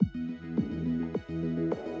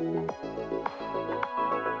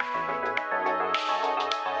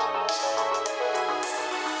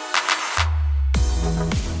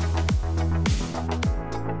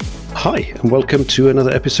Hi, and welcome to another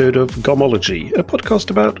episode of Gomology, a podcast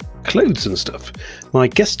about clothes and stuff. My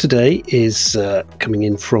guest today is coming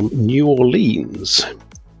in from New Orleans.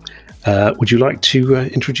 Would you like to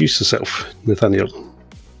introduce yourself, Nathaniel?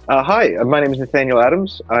 Hi, my name is Nathaniel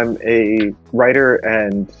Adams. I'm a writer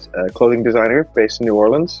and clothing designer based in New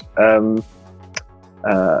Orleans.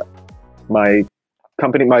 My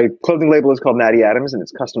clothing label is called Natty Adams, and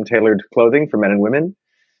it's custom tailored clothing for men and women.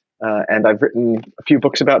 And I've written a few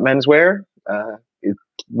books about menswear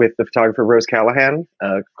with the photographer Rose Callahan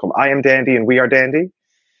called I Am Dandy and We Are Dandy.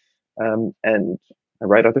 And I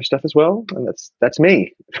write other stuff as well, and that's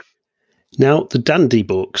me. Now, the Dandy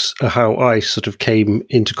books are how I sort of came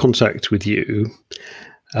into contact with you.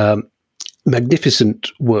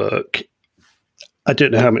 Magnificent work. I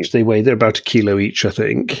don't know how much they weigh. They're about 1 kilo each, I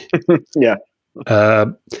think. Yeah.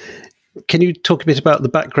 Can you talk a bit about the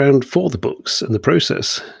background for the books and the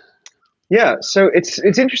process? Yeah, so it's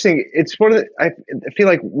interesting. It's one of the, I feel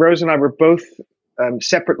like Rose and I were both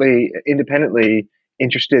separately, independently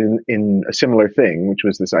interested in a similar thing, which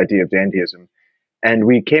was this idea of dandyism. And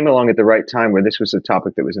we came along at the right time where this was a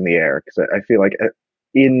topic that was in the air. Because I feel like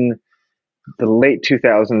in the late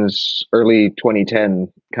 2000s, early 2010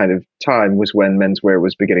 kind of time was when menswear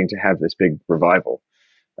was beginning to have this big revival.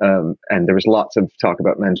 And there was lots of talk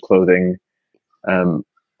about men's clothing.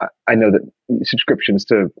 I know that subscriptions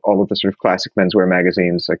to all of the sort of classic menswear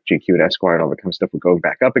magazines like GQ and Esquire and all that kind of stuff would go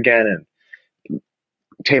back up again, and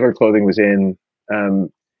tailored clothing was in.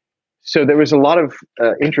 So there was a lot of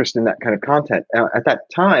interest in that kind of content. At that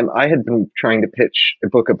time, I had been trying to pitch a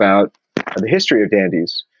book about the history of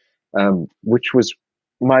dandies, which was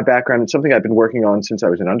my background and something I'd been working on since I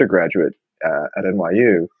was an undergraduate at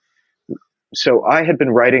NYU. So I had been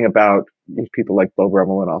writing about people like Beau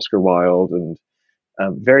Brummel and Oscar Wilde, and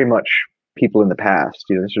very much people in the past.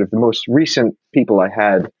 Sort of the most recent people I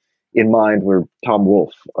had in mind were Tom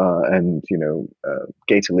Wolfe and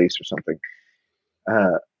Gates Elise or something.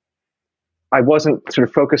 I wasn't sort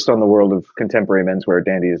of focused on the world of contemporary menswear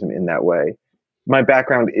dandyism in that way. My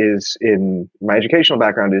educational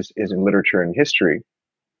background is in literature and history.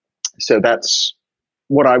 So that's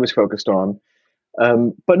what I was focused on.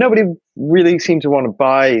 But nobody really seemed to want to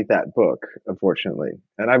buy that book, unfortunately.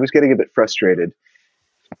 And I was getting a bit frustrated.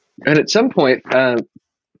 And at some point,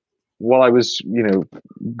 while I was,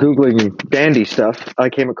 Googling dandy stuff, I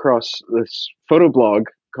came across this photo blog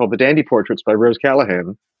called The Dandy Portraits by Rose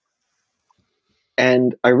Callahan.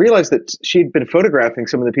 And I realized that she'd been photographing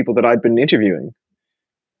some of the people that I'd been interviewing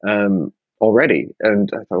already.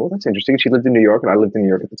 And I thought, well, that's interesting. She lived in New York, and I lived in New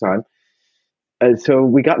York at the time. And so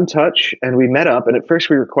we got in touch, and we met up. And at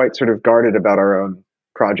first, we were quite sort of guarded about our own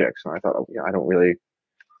projects. And I thought, I don't really.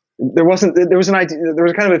 There was kind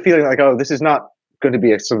of a feeling like, oh, this is not going to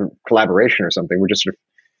be a sort of collaboration or something. We're just sort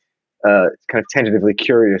of kind of tentatively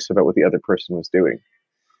curious about what the other person was doing.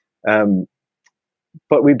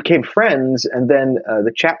 But we became friends, and then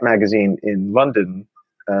the Chap magazine in London,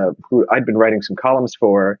 who I'd been writing some columns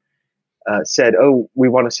for, said, "Oh, we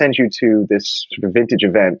want to send you to this sort of vintage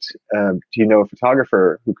event. Do you know a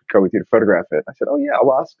photographer who could go with you to photograph it?" I said, "Oh yeah,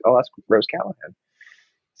 I'll ask Rose Callahan."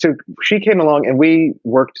 So she came along, and we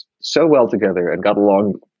worked so well together and got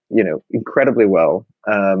along, incredibly well.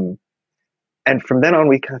 And from then on,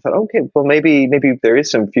 we kind of thought, okay, well, maybe there is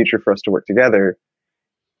some future for us to work together.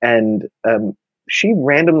 And she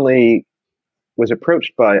randomly was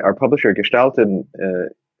approached by our publisher Gestalten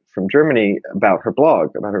from Germany about her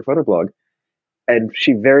photo blog, and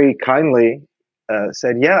she very kindly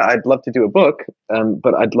said, "Yeah, I'd love to do a book,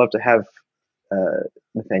 but I'd love to have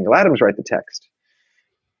Nathaniel Adams write the text."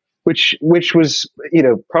 Which was,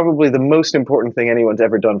 probably the most important thing anyone's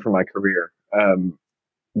ever done for my career,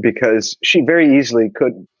 because she very easily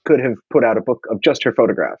could have put out a book of just her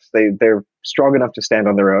photographs. They're strong enough to stand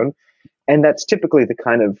on their own, and that's typically the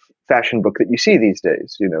kind of fashion book that you see these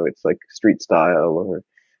days. It's like Street Style, or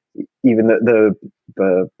even the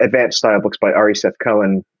advanced style books by Ari Seth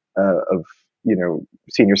Cohen of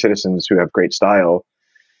senior citizens who have great style.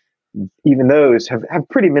 Even those have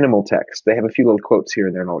pretty minimal text. They have a few little quotes here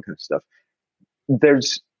and there and all that kind of stuff.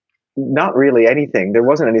 There's not really anything. There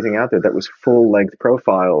wasn't anything out there that was full length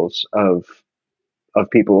profiles of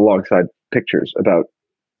people alongside pictures about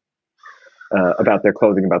their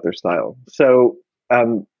clothing, about their style. So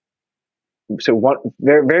what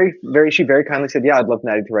she very kindly said, "Yeah, I'd love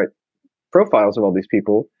Natty to write profiles of all these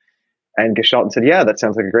people." And Gestalten said, "Yeah, that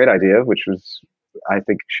sounds like a great idea," which was, I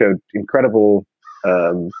think, showed incredible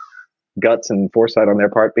guts and foresight on their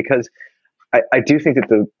part, because I do think that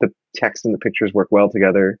the text and the pictures work well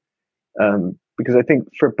together, because I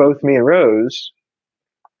think for both me and Rose,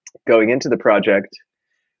 going into the project,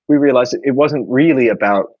 we realized it wasn't really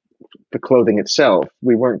about the clothing itself.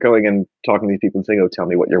 We weren't going and talking to these people and saying, "Oh, tell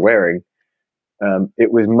me what you're wearing."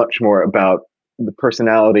 It was much more about the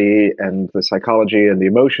personality and the psychology and the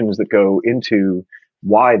emotions that go into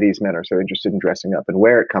why these men are so interested in dressing up and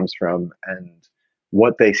where it comes from and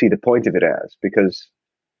what they see the point of it as. Because,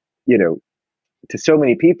 you know, to so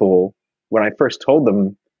many people, when I first told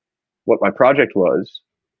them what my project was,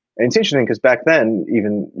 and it's interesting because back then,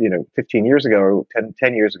 even, 15 years ago or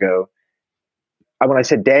 10 years ago, when I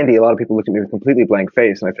said dandy, a lot of people looked at me with a completely blank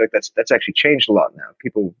face, and I feel like that's actually changed a lot now.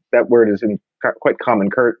 People, that word is in quite common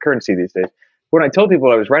currency these days. When I told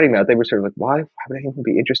people I was writing that, they were sort of like, "Why would anyone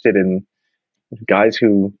be interested in guys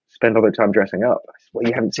who spend all their time dressing up?" I said, "Well,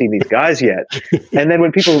 you haven't seen these guys yet." And then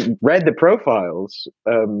when people read the profiles,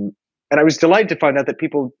 and I was delighted to find out that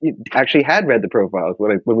people actually had read the profiles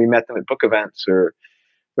when we met them at book events or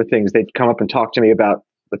things, they'd come up and talk to me about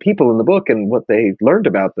the people in the book and what they learned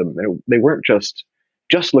about them. They weren't just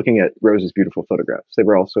looking at Rose's beautiful photographs. They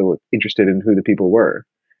were also interested in who the people were.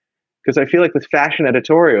 Because I feel like with fashion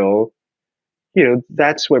editorial,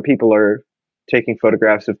 that's where people are taking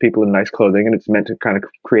photographs of people in nice clothing, and it's meant to kind of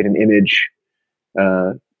create an image,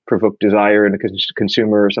 provoke desire in a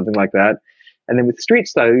consumer or something like that. And then with street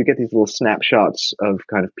style, you get these little snapshots of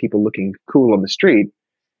kind of people looking cool on the street.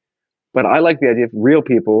 But I like the idea of real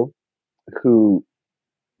people who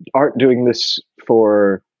aren't doing this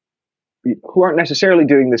who aren't necessarily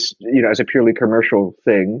doing this, as a purely commercial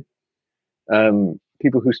thing.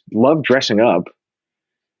 People who love dressing up.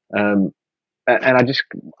 And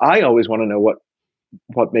I always want to know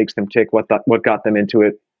what makes them tick, what got them into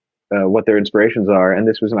it, what their inspirations are. And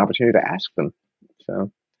this was an opportunity to ask them.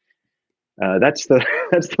 So that's the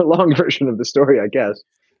long version of the story, I guess.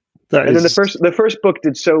 Then the first book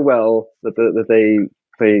did so well that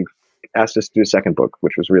they asked us to do a second book,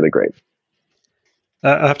 which was really great.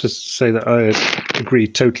 I have to say that I agree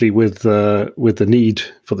totally with the need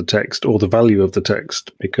for the text or the value of the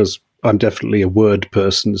text, because I'm definitely a word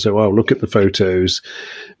person. So I'll look at the photos,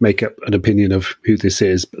 make up an opinion of who this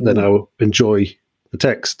is, but then I'll enjoy the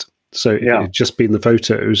text. So if it had just been the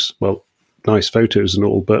photos, well, nice photos and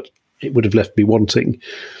all, but it would have left me wanting.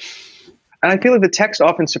 And I feel like the text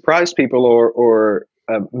often surprised people or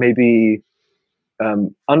maybe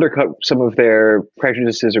undercut some of their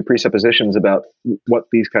prejudices or presuppositions about what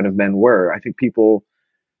these kind of men were. I think people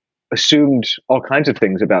assumed all kinds of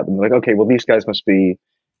things about them. Like, okay, well, these guys must be,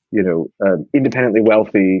 independently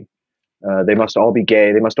wealthy. They must all be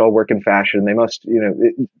gay. They must all work in fashion. They must,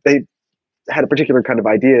 they had a particular kind of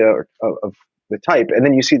idea of the type. And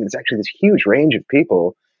then you see that it's actually this huge range of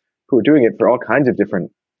people who are doing it for all kinds of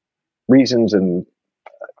different reasons and,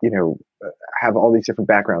 have all these different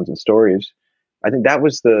backgrounds and stories. I think that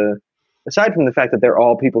was aside from the fact that they're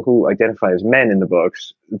all people who identify as men in the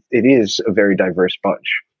books, it is a very diverse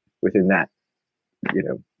bunch within that,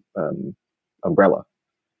 umbrella.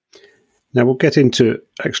 Now we'll get into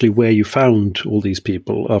actually where you found all these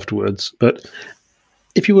people afterwards, but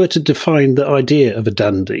if you were to define the idea of a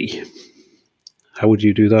dandy, how would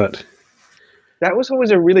you do that? That was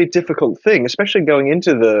always a really difficult thing, especially going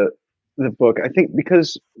into the book. I think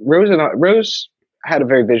because Rose had a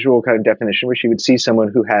very visual kind of definition where she would see someone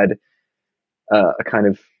who had a kind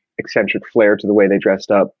of eccentric flair to the way they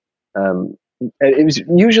dressed up. It was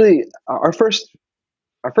usually our first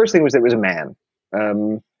thing was that it was a man,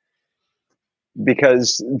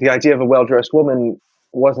 because the idea of a well-dressed woman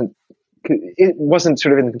wasn't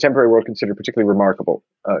sort of in the contemporary world considered particularly remarkable.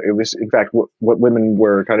 It was, in fact, what women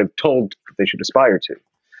were kind of told they should aspire to.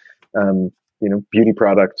 Beauty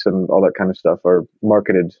products and all that kind of stuff are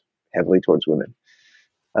marketed heavily towards women.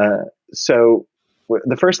 So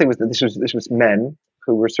the first thing was that this was men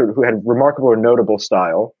who had remarkable or notable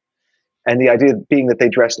style, and the idea being that they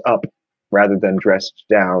dressed up rather than dressed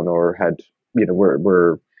down or had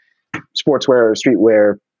were sportswear or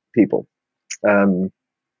streetwear people.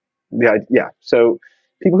 So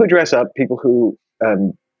people who dress up, people who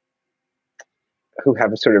have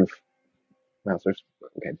a sort of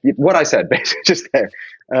okay, what I said basically just there.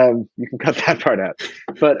 You can cut that part out,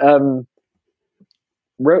 but.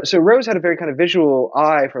 So Rose had a very kind of visual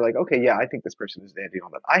eye for like, okay, yeah, I think this person is dandy and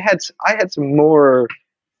all that. I had some more,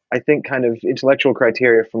 I think, kind of intellectual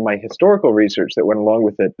criteria from my historical research that went along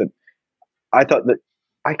with it, that I thought that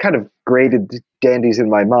I kind of graded dandies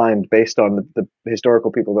in my mind based on the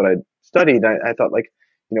historical people that I'd studied. I thought, like,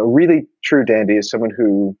 really true dandy is someone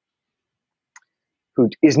who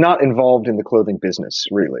is not involved in the clothing business,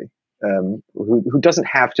 really, who doesn't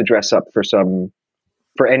have to dress up for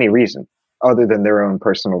any reason other than their own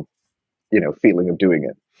personal, feeling of doing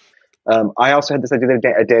it. I also had this idea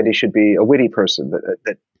that a dandy should be a witty person,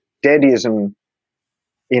 that dandyism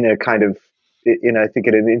in a kind of, I think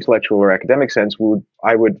in an intellectual or academic sense,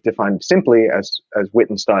 I would define simply as wit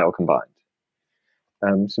and style combined.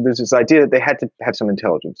 So there's this idea that they had to have some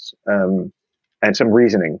intelligence and some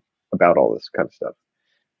reasoning about all this kind of stuff.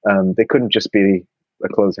 They couldn't just be a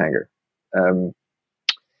clothes hanger.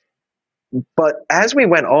 But as we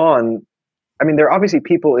went on, I mean, there are obviously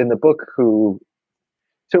people in the book who.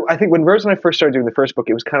 So I think when Rose and I first started doing the first book,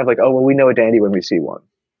 it was kind of like, oh, well, we know a dandy when we see one.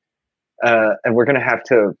 And we're going to have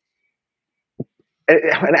to.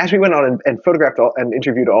 And as we went on and photographed and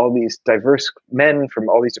interviewed all these diverse men from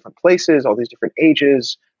all these different places, all these different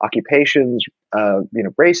ages, occupations,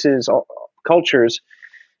 races, cultures,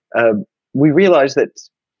 we realized that,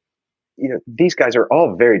 these guys are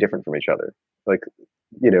all very different from each other. Like,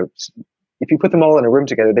 if you put them all in a room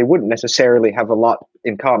together, they wouldn't necessarily have a lot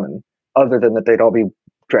in common, other than that they'd all be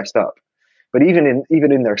dressed up. But even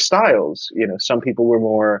in their styles, some people were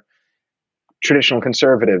more traditional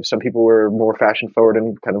conservative, some people were more fashion forward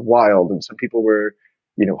and kind of wild, and some people were,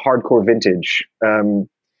 hardcore vintage.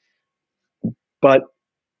 But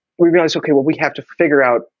we realized, okay, well, we have to figure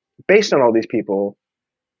out, based on all these people,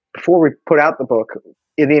 before we put out the book,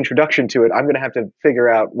 in the introduction to it, I'm going to have to figure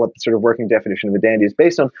out what the sort of working definition of a dandy is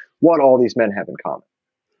based on what all these men have in common.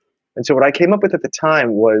 And so what I came up with at the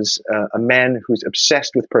time was a man who's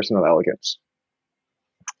obsessed with personal elegance,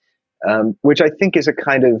 which I think is a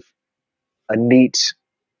kind of a neat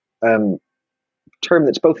term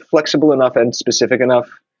that's both flexible enough and specific enough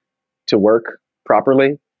to work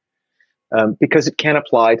properly, because it can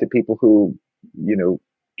apply to people who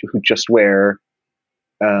just wear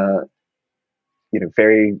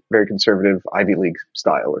very, very conservative Ivy League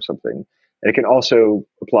style or something, and it can also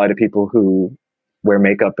apply to people who wear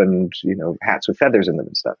makeup and hats with feathers in them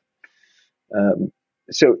and stuff.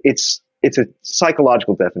 So it's a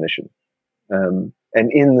psychological definition. And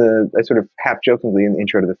I sort of half jokingly in the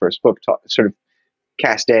intro to the first book, sort of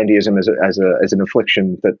cast dandyism as an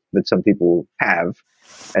affliction that some people have,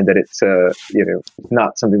 and that it's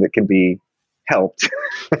not something that can be helped.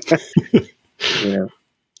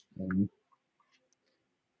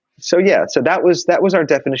 So that was our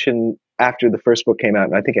definition after the first book came out,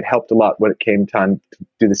 and I think it helped a lot when it came time to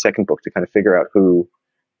do the second book to kind of figure out who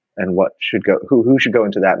and what should go, who should go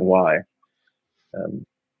into that and why.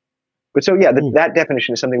 But so that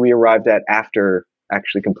definition is something we arrived at after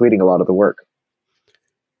actually completing a lot of the work.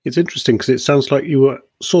 It's interesting because it sounds like you were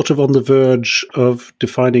sort of on the verge of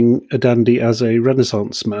defining a dandy as a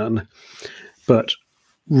Renaissance man, but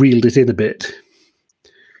reeled it in a bit.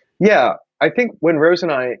 Yeah, I think when Rose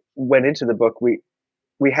and I went into the book, we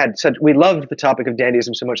loved the topic of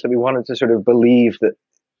dandyism so much that we wanted to sort of believe that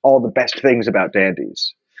all the best things about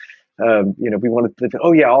dandies. We wanted to think,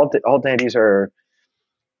 all dandies are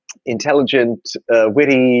intelligent,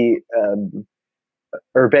 witty,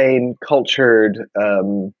 urbane, cultured,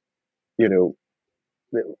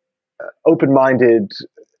 open-minded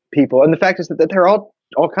people. And the fact is that they're all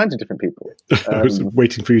kinds of different people. I was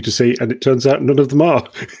waiting for you to say, and it turns out none of them are.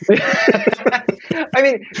 I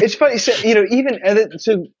mean, it's funny.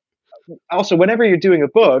 So, also, whenever you're doing a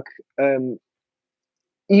book,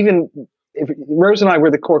 even if Rose and I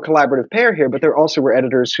were the core collaborative pair here, but there also were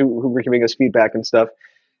editors who were giving us feedback and stuff.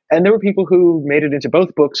 And there were people who made it into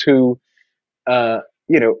both books who, I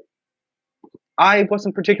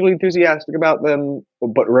wasn't particularly enthusiastic about them,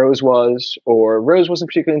 but Rose was, or Rose wasn't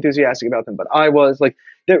particularly enthusiastic about them, but I was. Like,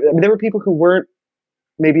 there were people who weren't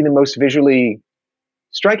maybe the most visually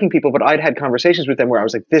striking people, but I'd had conversations with them where I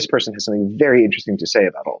was like, this person has something very interesting to say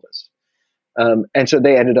about all this. And so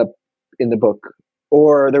they ended up in the book.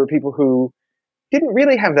 Or there were people who didn't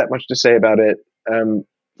really have that much to say about it,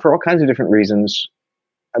 for all kinds of different reasons.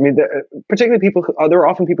 I mean, particularly there were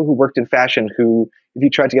often people who worked in fashion who, if you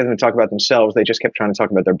tried to get them to talk about themselves, they just kept trying to talk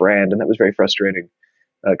about their brand. And that was very frustrating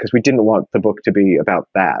because we didn't want the book to be about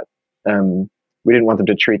that. We didn't want them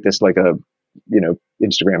to treat this like a,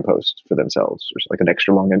 Instagram post for themselves, or like an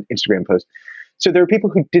extra long Instagram post. So there were people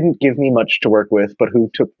who didn't give me much to work with, but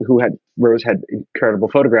Rose had incredible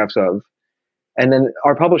photographs of. And then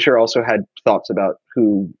our publisher also had thoughts about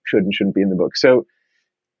who should and shouldn't be in the book. So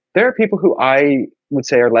there are people who I would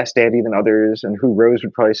say are less dandy than others, and who Rose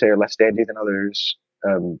would probably say are less dandy than others.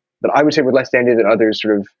 But I would say were less dandy than others,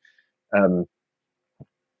 sort of,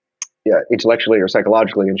 intellectually or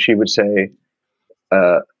psychologically, and she would say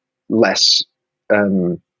less,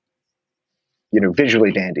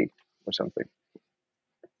 visually dandy or something.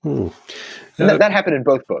 That happened in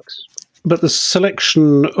both books. But the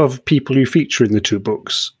selection of people you feature in the two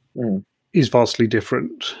books is vastly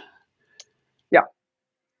different. Yeah.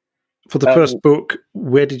 For the first book,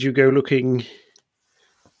 where did you go looking?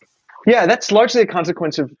 Yeah, that's largely a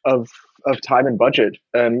consequence of time and budget.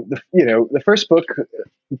 The first book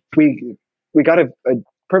we we got a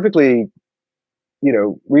perfectly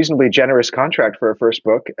reasonably generous contract for our first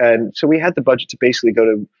book, and so we had the budget to basically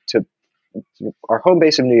go to our home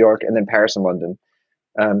base in New York and then Paris and London,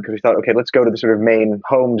 because we thought, okay, let's go to the sort of main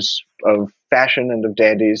homes of fashion and of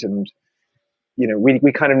dandies, and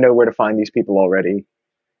we kind of know where to find these people already.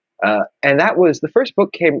 And that was the first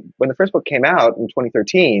book came when the first book came out in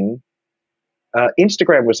 2013.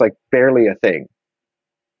 Instagram was like barely a thing.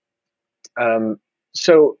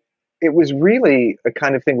 So it was really a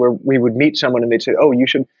kind of thing where we would meet someone and they'd say, "Oh, you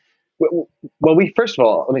should." Well, we first of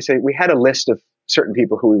all, let me say, we had a list of certain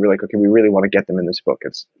people who we were like, okay, we really want to get them in this book.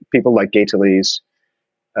 It's people like Gay Talese,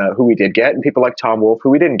 who we did get, and people like Tom Wolfe, who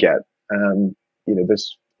we didn't get.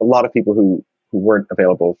 There's a lot of people who weren't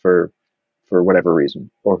available for whatever reason,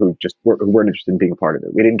 or who weren't interested in being a part of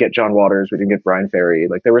it. We didn't get John Waters, we didn't get Brian Ferry.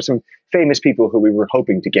 Like there were some famous people who we were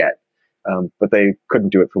hoping to get, but they couldn't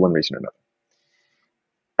do it for one reason or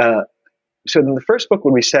another. So in the first book,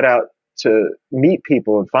 when we set out to meet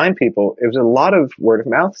people and find people, it was a lot of word of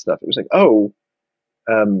mouth stuff. It was like, oh,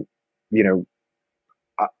 um, you know,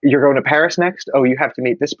 you're going to Paris next. Oh, you have to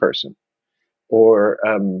meet this person. Or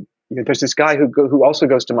there's this guy who also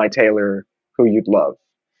goes to my tailor who you'd love.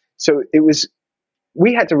 So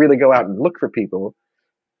we had to really go out and look for people,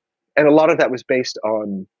 and a lot of that was based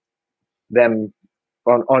on them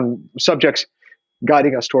on subjects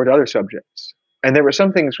guiding us toward other subjects. And there were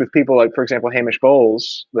some things with people like, for example, Hamish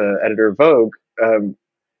Bowles, the editor of Vogue.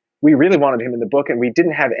 We really wanted him in the book, and we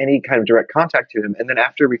didn't have any kind of direct contact to him. And then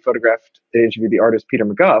after we photographed and interviewed the artist Peter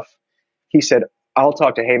McGuff, he said, "I'll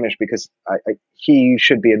talk to Hamish because he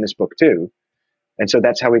should be in this book too." And so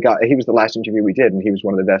that's how he was the last interview we did, and he was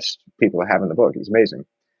one of the best people to have in the book. It was amazing.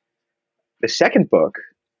 The second book,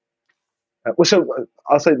 I'll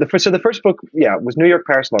say the first book, yeah, was New York,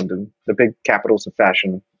 Paris, London, the big capitals of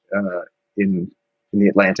fashion in the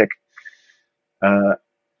Atlantic.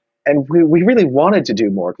 And we really wanted to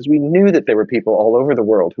do more because we knew that there were people all over the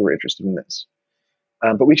world who were interested in this.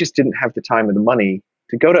 But we just didn't have the time or the money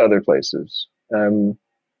to go to other places. And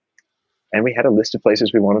we had a list of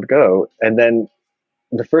places we wanted to go. And then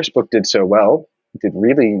the first book did so well. It did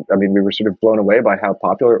really, I mean, we were sort of blown away by how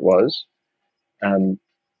popular it was. And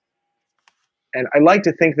I like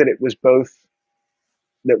to think that it was both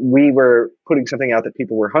that we were putting something out that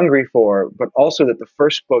people were hungry for, but also that the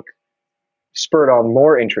first book spurred on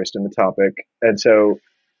more interest in the topic. And so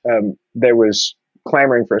there was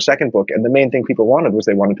clamoring for a second book. And the main thing people wanted was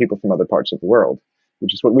they wanted people from other parts of the world,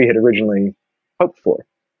 which is what we had originally hoped for.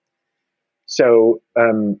 So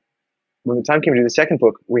when the time came to do the second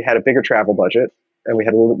book, we had a bigger travel budget and we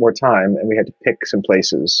had a little bit more time, and we had to pick some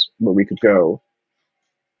places where we could go.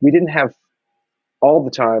 We didn't have all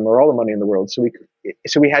the time or all the money in the world. So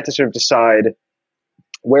we had to sort of decide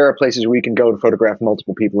where are places where we can go to photograph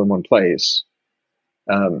multiple people in one place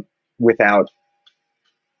without,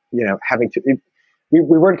 having to. We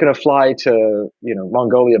weren't going to fly to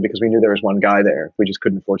Mongolia because we knew there was one guy there. We just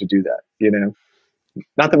couldn't afford to do that.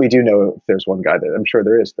 Not that we do know if there's one guy there. I'm sure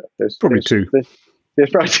there is. There's probably two. There's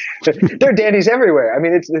probably there are dandies everywhere. I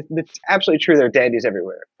mean, it's absolutely true. There are dandies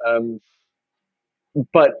everywhere.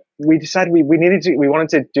 But we decided we wanted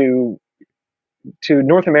to do to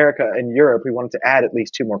North America and Europe. We wanted to add at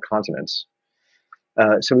least two more continents.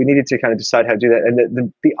 So we needed to kind of decide how to do that.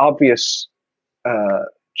 And the obvious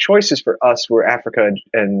choices for us were Africa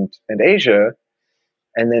and Asia.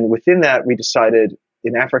 And then within that, we decided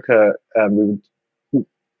in Africa,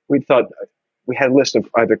 we thought we had a list of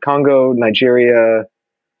either Congo, Nigeria,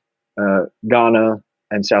 Ghana,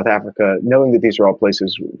 and South Africa, knowing that these are all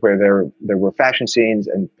places where there were fashion scenes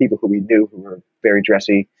and people who we knew who were very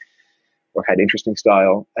dressy or had interesting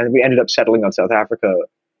style. And we ended up settling on South Africa,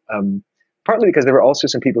 partly because there were also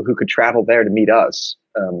some people who could travel there to meet us,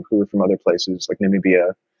 who were from other places like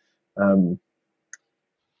Namibia.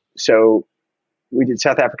 So we did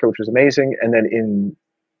South Africa, which was amazing. And then in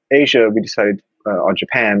Asia, we decided on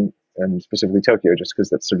Japan, and specifically Tokyo, just because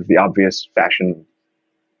that's sort of the obvious fashion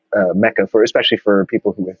mecca especially for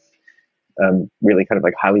people who with really kind of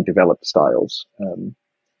like highly developed styles.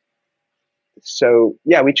 So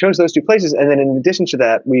yeah, we chose those two places, and then in addition to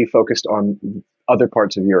that, we focused on other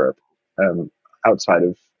parts of Europe outside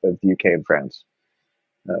of the UK and France.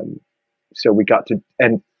 So we got to,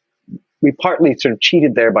 and we partly sort of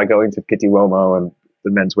cheated there by going to Pitti Uomo and the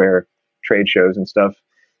menswear trade shows and stuff,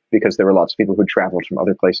 because there were lots of people who traveled from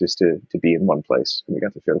other places to be in one place, and we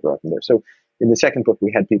got to photograph them there. So in the second book,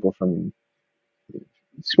 we had people from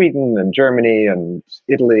Sweden and Germany and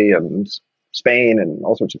Italy and Spain and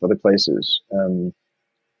all sorts of other places.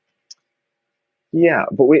 Yeah,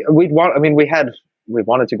 but we'd want. I mean, we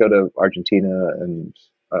wanted to go to Argentina, and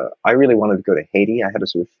I really wanted to go to Haiti. I had a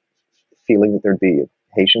sort of feeling that there'd be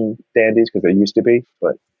Haitian dandies because there used to be,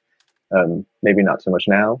 but maybe not so much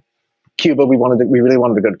now. Cuba, we really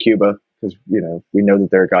wanted to go to Cuba because we know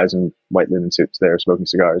that there are guys in white linen suits there smoking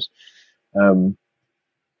cigars. Um,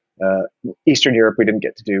 uh, Eastern Europe we didn't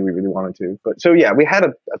get to do. We really wanted to, but so yeah, we had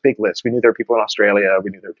a big list. We knew there were people in Australia.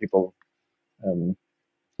 We knew there were people, um,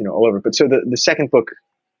 all over. But so the second book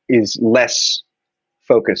is less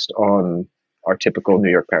focused on our typical New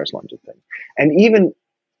York, Paris, London thing, and even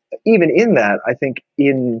in that, I think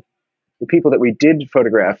in the people that we did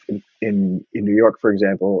photograph in New York, for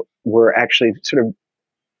example, were actually sort of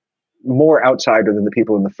more outsider than the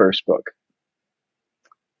people in the first book.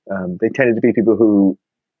 They tended to be people who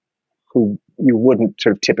you wouldn't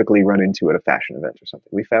sort of typically run into at a fashion event or something.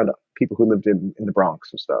 We found people who lived in the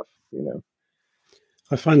Bronx and stuff,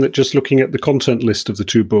 I find that just looking at the content list of the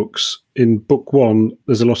two books, in book one,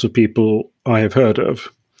 there's a lot of people I have heard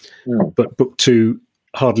of, but book two,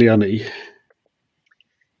 hardly any.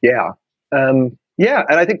 Yeah. Yeah.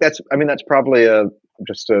 And I think that's probably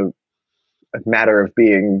just a matter of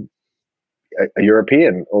being a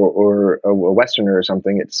European or a Westerner or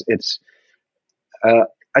something.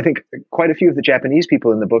 I think quite a few of the Japanese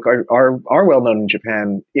people in the book are well known in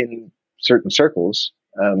Japan in certain circles,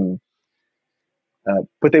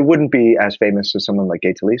 but they wouldn't be as famous as someone like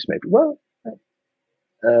Gay Talese, maybe. Well,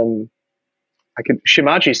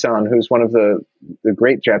 Shimaji-san, who's one of the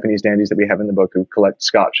great Japanese dandies that we have in the book, who collect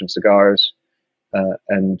scotch and cigars,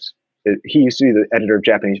 and he used to be the editor of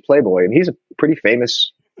Japanese Playboy, and he's a pretty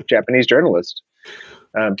famous Japanese journalist.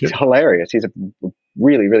 He's hilarious. He's a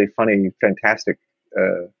really, really funny, fantastic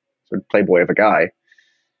sort of playboy of a guy.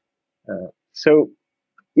 So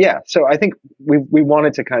I think we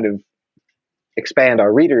wanted to kind of expand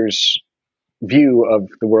our readers' view of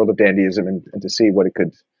the world of dandyism and to see what it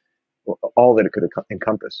could, all that it could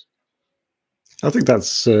encompass. I think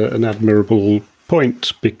that's an admirable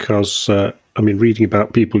point because, reading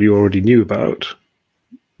about people you already knew about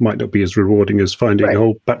might not be as rewarding as finding a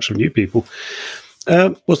whole batch of new people.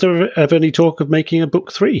 Was there ever any talk of making a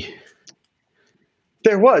book 3?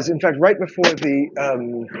 There was, in fact, right before the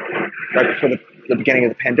beginning of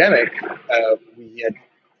the pandemic, we had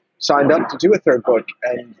signed up to do a third book,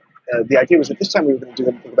 and the idea was that this time we were going to do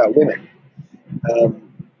a book about women. The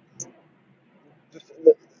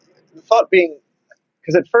thought being,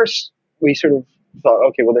 because at first we sort of thought,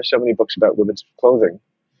 okay, well, there's so many books about women's clothing,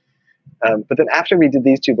 but then after we did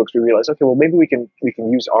these two books, we realized, okay, well, maybe we can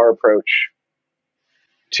use our approach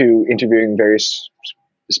to interviewing various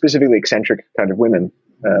specifically eccentric kind of women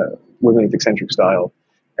with eccentric style.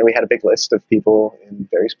 And we had a big list of people in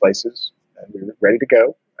various places, and we were ready to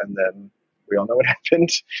go. And then we all know what happened.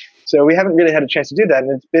 So we haven't really had a chance to do that.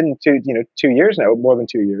 And it's been 2 years now, more than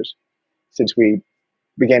 2 years, since we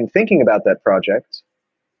began thinking about that project.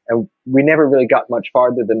 And we never really got much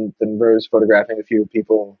farther than Rose photographing a few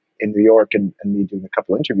people in New York and me doing a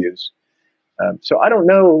couple interviews. So I don't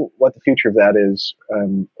know what the future of that is,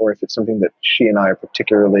 or if it's something that she and I are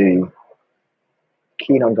particularly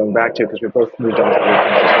keen on going back to, because we're both moved on to other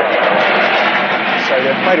Sorry, we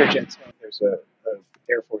have fighter jets now. There's a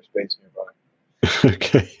Air Force base nearby.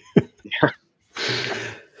 Okay.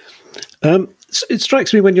 Yeah. So it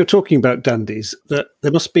strikes me when you're talking about dandies that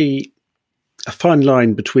there must be a fine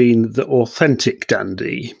line between the authentic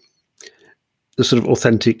dandy, the sort of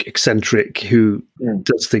authentic eccentric who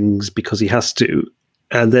does things because he has to,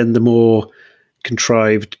 and then the more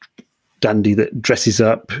contrived dandy that dresses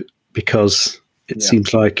up because it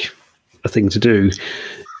seems like a thing to do.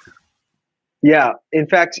 Yeah, in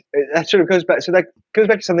fact, that sort of goes back. So that goes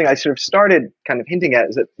back to something I sort of started kind of hinting at,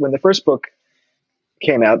 is that when the first book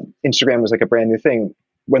came out, Instagram was like a brand new thing.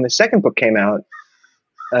 When the second book came out,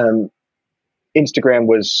 Instagram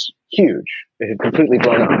was huge. It had completely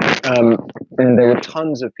blown up. And there were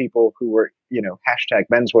tons of people who were, hashtag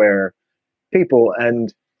menswear people,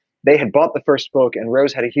 and they had bought the first book, and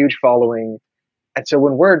Rose had a huge following. And so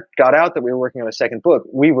when word got out that we were working on a second book,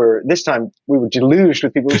 we were deluged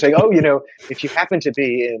with people who were saying, oh, if you happen to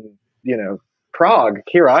be in, Prague,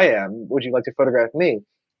 here I am. Would you like to photograph me?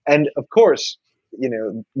 And of course, we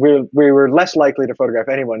were less likely to photograph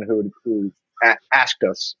anyone who asked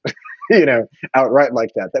us, outright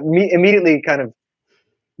like that. That immediately kind of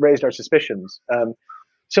raised our suspicions.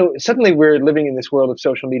 So suddenly we're living in this world of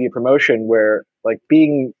social media promotion where, like,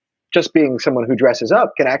 being someone who dresses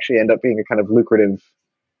up can actually end up being a kind of lucrative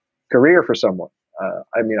career for someone.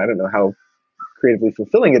 I don't know how creatively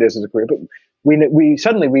fulfilling it is as a career, but we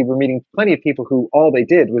suddenly were meeting plenty of people who all they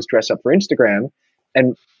did was dress up for Instagram,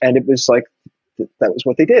 and it was like that was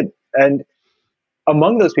what they did. And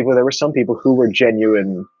among those people, there were some people who were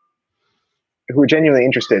genuinely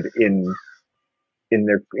interested in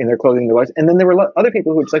their clothing, their lives. And then there were other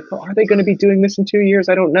people who were just like, well, are they going to be doing this in 2 years?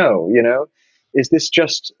 I don't know. Is this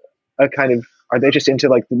just a kind of, are they just into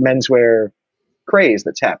like the menswear craze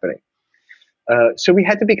that's happening? So we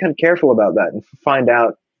had to be kind of careful about that and find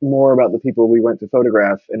out more about the people we went to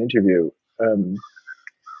photograph and interview.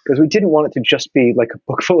 Because we didn't want it to just be like a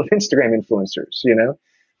book full of Instagram influencers,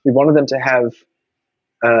 We wanted them to have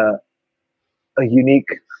a unique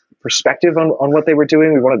perspective on what they were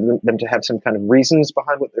doing. We wanted them to have some kind of reasons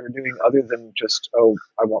behind what they were doing other than just, oh,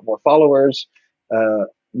 I want more followers.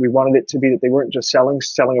 We wanted it to be that they weren't just selling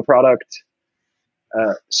a product.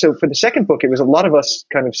 So for the second book, it was a lot of us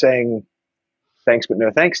kind of saying thanks but no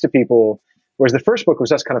thanks to people, whereas the first book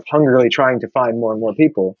was us kind of hungrily trying to find more and more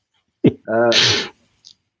people.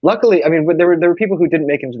 Luckily, I mean, there were people who didn't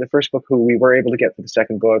make it into the first book who we were able to get for the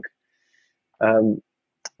second book.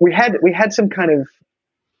 We had some kind of,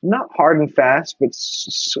 not hard and fast, but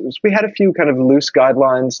we had a few kind of loose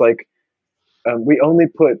guidelines. Like we only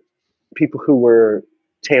put people who were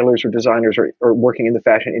tailors or designers or working in the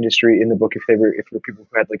fashion industry in the book if they were people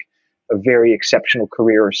who had like a very exceptional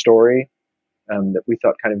career or story that we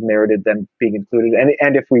thought kind of merited them being included.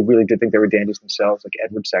 And if we really did think they were dandies themselves, like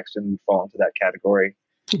Edward Sexton would fall into that category.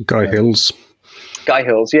 Guy Hills,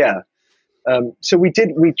 yeah. So we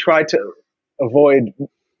tried to avoid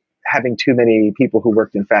having too many people who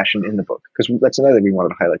worked in fashion in the book, because that's another thing we wanted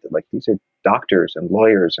to highlight, that like these are doctors and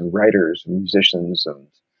lawyers and writers and musicians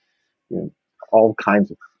and all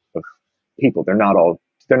kinds of people. They're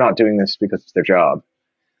not doing this because it's their job.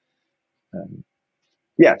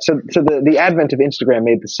 So the advent of Instagram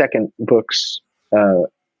made the second book's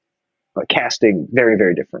casting very,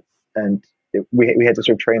 very different, and we had to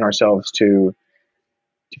sort of train ourselves to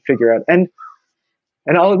figure out. And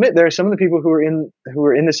I'll admit, there are some of the people who are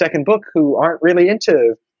in the second book who aren't really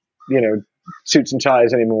into suits and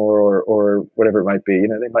ties anymore or whatever it might be.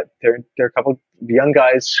 There are a couple of young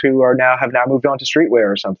guys who have now moved on to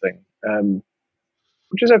streetwear or something,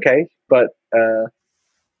 which is okay, but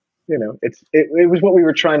it was what we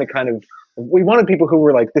were trying to kind of. We wanted people who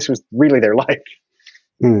were like, this was really their life.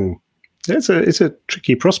 It's a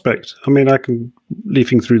tricky prospect. I mean,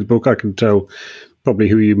 leafing through the book, I can tell probably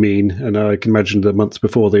who you mean, and I can imagine the months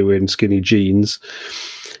before they were in skinny jeans.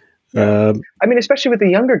 I mean, especially with the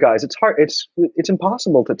younger guys, it's hard. It's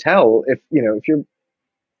impossible to tell if you're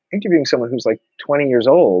interviewing someone who's like 20 years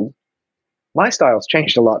old. My style's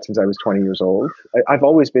changed a lot since I was 20 years old. I've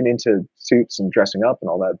always been into suits and dressing up and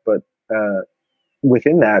all that, but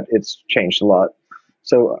within that, it's changed a lot.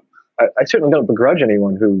 So I certainly don't begrudge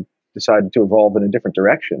anyone who decided to evolve in a different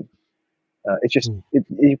direction. It's just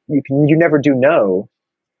you never do know,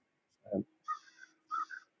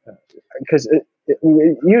 because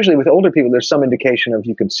usually with older people there's some indication of,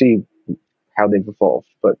 you can see how they've evolved,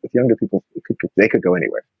 but with younger people they could go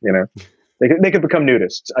anywhere. They could become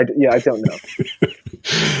nudists. I don't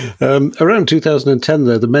know. Around 2010,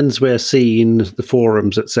 though, the menswear scene, the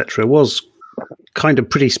forums, etc., was kind of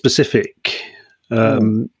pretty specific.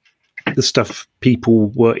 The stuff people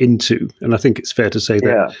were into, and I think it's fair to say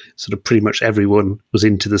that sort of pretty much everyone was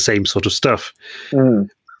into the same sort of stuff.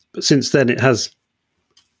 But since then it has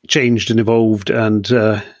changed and evolved, and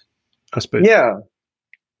I suppose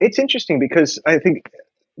it's interesting because I think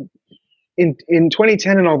in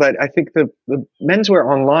 2010 and all that, I think the menswear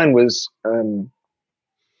online was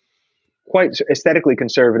quite aesthetically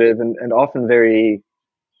conservative and often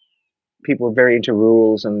people were very into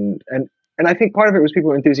rules and I think part of it was people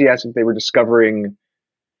were enthusiastic. They were discovering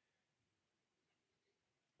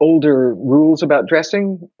older rules about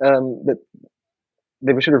dressing, that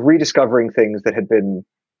they were sort of rediscovering things that had been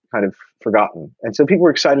kind of forgotten. And so people were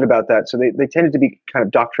excited about that. So they tended to be kind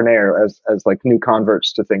of doctrinaire as like new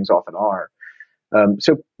converts to things often are.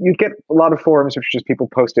 So you'd get a lot of forums, which are just people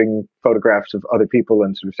posting photographs of other people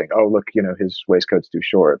and sort of saying, oh, look, his waistcoat's too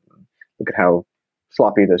short. Look at how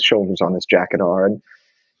floppy the shoulders on this jacket are. And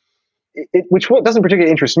which doesn't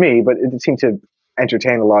particularly interest me, but it seemed to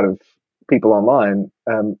entertain a lot of people online.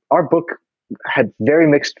 Our book had very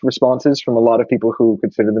mixed responses from a lot of people who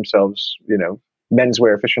consider themselves,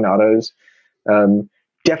 menswear aficionados.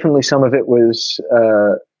 Definitely some of it was,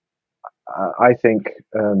 I think,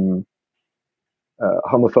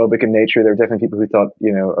 homophobic in nature. There were definitely people who thought,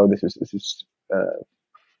 oh, this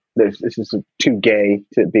is too gay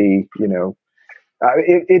to be,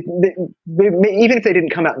 even if they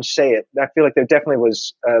didn't come out and say it, I feel like there definitely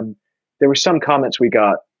was. There were some comments we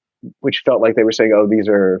got which felt like they were saying, "Oh,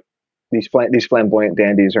 these flamboyant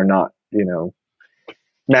dandies are not,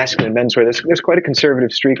 masculine menswear. There's quite a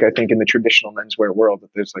conservative streak, I think, in the traditional menswear world. That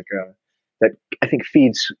there's like a that I think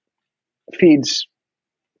feeds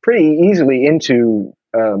pretty easily into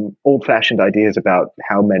old-fashioned ideas about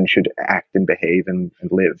how men should act and behave and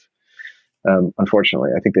live.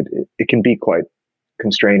 Unfortunately, I think that it can be quite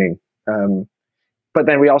constraining. But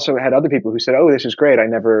then we also had other people who said, "Oh, this is great.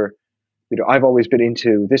 I've always been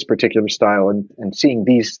into this particular style, and seeing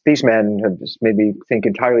these men have just made me think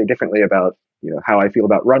entirely differently about how I feel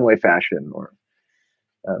about runway fashion." Or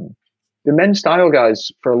the men's style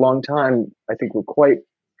guys for a long time, I think, were quite.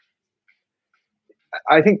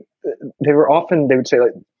 I think they would say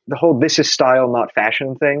like the whole "this is style, not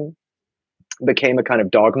fashion" thing became a kind of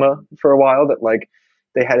dogma for a while. That like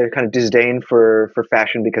they had a kind of disdain for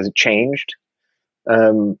fashion because it changed.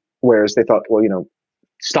 Whereas they thought, well,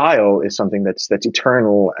 style is something that's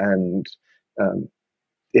eternal, and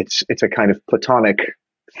it's a kind of platonic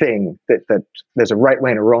thing that there's a right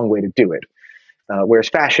way and a wrong way to do it. Whereas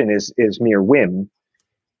fashion is mere whim.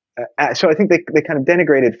 So I think they kind of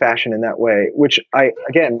denigrated fashion in that way, which I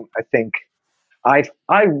think I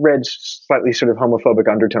read slightly sort of homophobic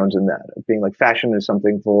undertones in that, of being like fashion is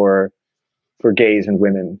something for gays and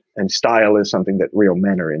women, and style is something that real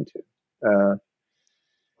men are into.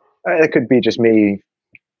 That could be just me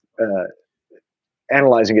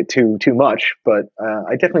analyzing it too much, but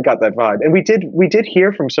I definitely got that vibe. And we did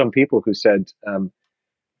hear from some people who said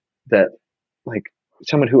that, like,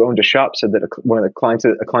 someone who owned a shop said that a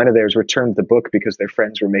client of theirs returned the book because their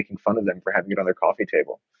friends were making fun of them for having it on their coffee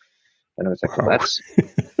table. And I was like, wow.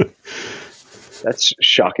 Well, that's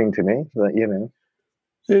shocking to me. That,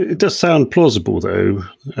 It does sound plausible, though,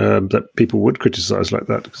 that people would criticize like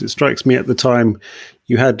that, because it strikes me at the time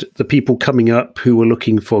you had the people coming up who were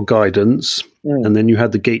looking for guidance, and then you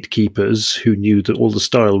had the gatekeepers who knew all the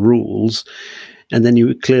style rules, and then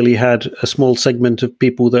you clearly had a small segment of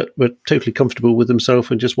people that were totally comfortable with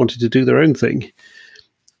themselves and just wanted to do their own thing.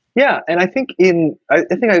 Yeah, and I think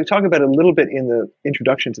I talk about it a little bit in the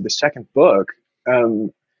introduction to the second book.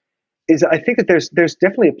 Is I think that there's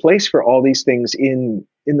definitely a place for all these things in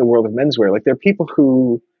the world of menswear. Like, there are people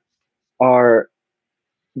who are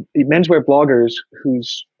menswear bloggers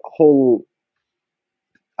whose whole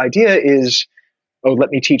idea is, oh, let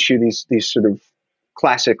me teach you these sort of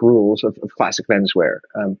classic rules of classic menswear.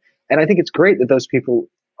 And I think it's great that those people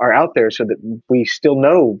are out there so that we still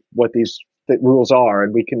know what these rules are,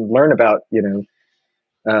 and we can learn about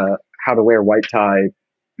how to wear white tie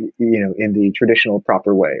in the traditional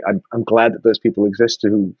proper way. I'm glad that those people exist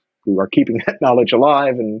who are keeping that knowledge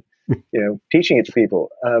alive and teaching it to people.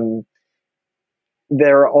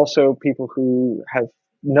 There are also people who have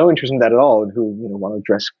no interest in that at all, and who want to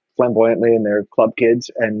dress flamboyantly, and they're club kids,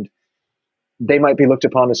 and they might be looked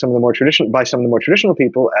upon as some of the more traditional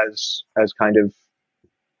people as kind of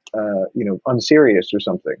unserious or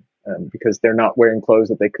something, because they're not wearing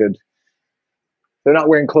clothes they're not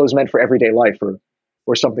wearing clothes meant for everyday life,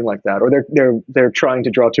 or something like that, or they're trying to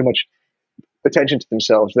draw too much attention to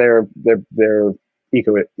themselves. They're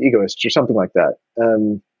egoists or something like that.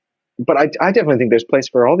 But I definitely think there's place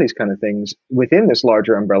for all these kind of things within this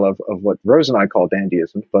larger umbrella of what Rose and I call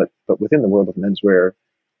dandyism, but within the world of menswear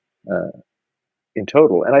in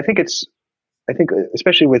total. And I think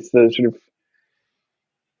especially with the sort of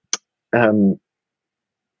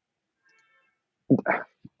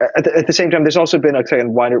at the same time, there's also been a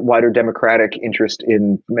wider democratic interest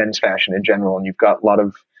in men's fashion in general, and you've got a lot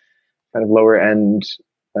of kind of lower end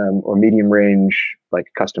or medium range, like,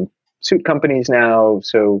 custom suit companies now.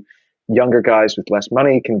 So younger guys with less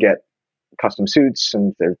money can get custom suits,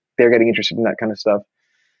 and they're getting interested in that kind of stuff.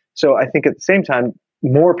 So I think at the same time,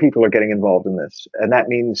 more people are getting involved in this, and that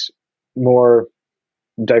means more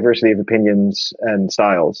diversity of opinions and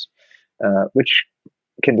styles, which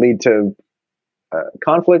can lead to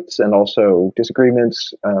conflicts and also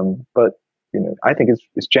disagreements. But I think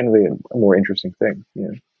it's generally a more interesting thing.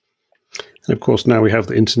 And of course, now we have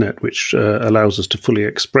the internet, which allows us to fully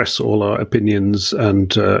express all our opinions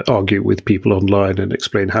and argue with people online and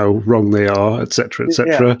explain how wrong they are, etc.,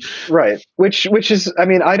 etc. Yeah, right. Which is, I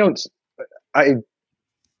mean, I don't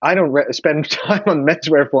spend time on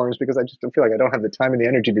menswear forums because I just don't feel like I don't have the time and the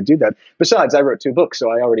energy to do that. Besides, I wrote 2 books, so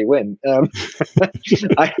I already win.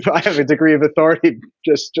 I have a degree of authority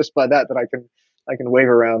just by that I can wave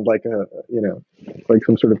around like like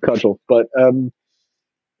some sort of cudgel. But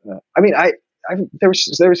I mean, there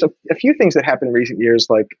was a few things that happened in recent years,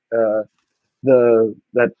 like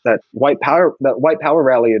that white power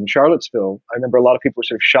rally in Charlottesville. I remember a lot of people were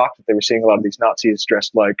sort of shocked that they were seeing a lot of these Nazis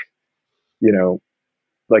dressed like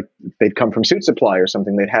they'd come from Suit Supply or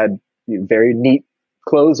something. They'd had very neat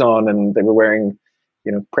clothes on, and they were wearing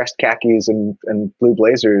pressed khakis and blue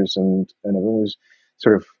blazers, and everyone was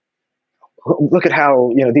sort of, look at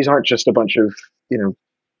how, these aren't just a bunch of,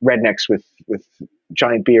 rednecks with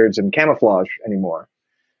giant beards and camouflage anymore.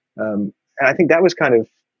 And I think that was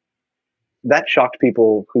that shocked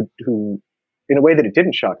people who in a way that it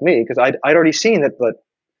didn't shock me, because I'd already seen that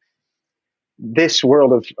this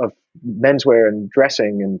world of menswear and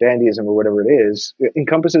dressing and dandyism or whatever it is, it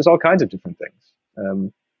encompasses all kinds of different things.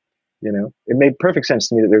 It made perfect sense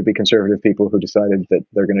to me that there would be conservative people who decided that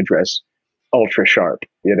they're going to dress ultra sharp,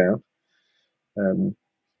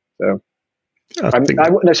 so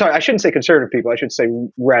sorry, I shouldn't say conservative people. I should say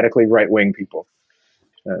radically right-wing people.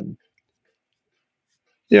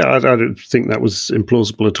 Yeah, I don't think that was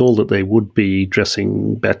implausible at all, that they would be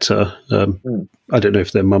dressing better. I don't know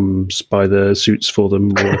if their mums buy their suits for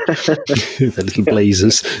them or their little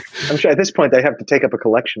blazers. I'm sure at this point they have to take up a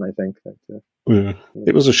collection, I think. Yeah.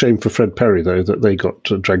 It was a shame for Fred Perry, though, that they got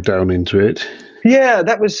dragged down into it. Yeah,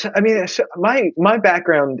 that was, my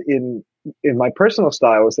background in my personal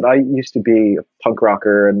style is that I used to be a punk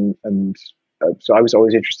rocker, and so I was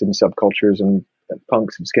always interested in subcultures and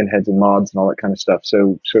punks and skinheads and mods and all that kind of stuff.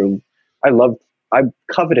 So I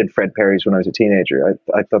coveted Fred Perry's when I was a teenager.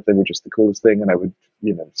 I thought they were just the coolest thing, and I would,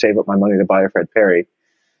 save up my money to buy a Fred Perry.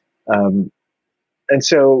 And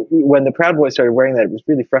so when the Proud Boys started wearing that, it was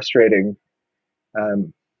really frustrating.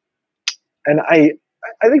 And I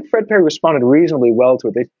think Fred Perry responded reasonably well to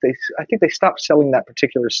it. I think they stopped selling that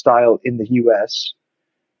particular style in the US,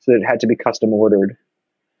 so that it had to be custom ordered.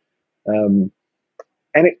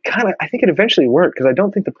 And I think it eventually worked, because I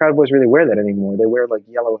don't think the Proud Boys really wear that anymore. They wear like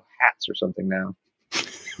yellow hats or something now.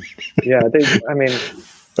 Yeah,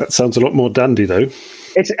 that sounds a lot more dandy, though.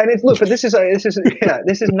 Look, but this is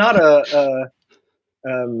not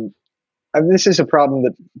this is a problem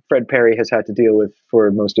that Fred Perry has had to deal with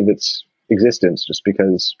for most of its existence, just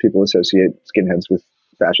because people associate skinheads with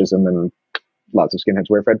fascism, and lots of skinheads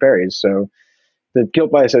wear Fred Perrys. So the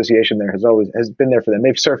guilt by association there has been there for them.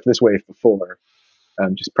 They've surfed this wave before.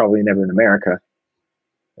 Just probably never in America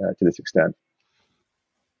to this extent.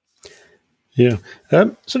 Yeah.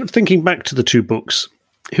 Sort of thinking back to the two books,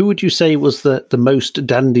 who would you say was the most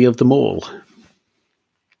dandy of them all?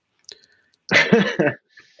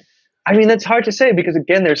 That's hard to say, because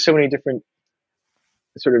again, there's so many different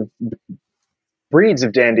sort of breeds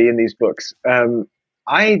of dandy in these books.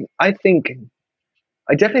 I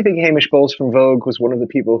definitely think Hamish Bowles from Vogue was one of the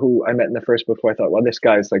people who I met in the first book, where I thought, well, this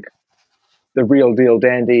guy's like the real deal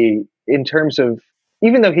dandy, in terms of,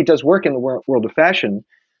 even though he does work in the world of fashion,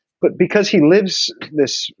 but because he lives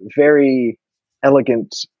this very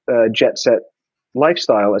elegant jet set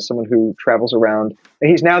lifestyle as someone who travels around,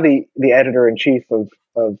 and he's now the editor-in-chief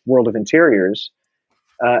of World of Interiors,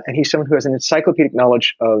 and he's someone who has an encyclopedic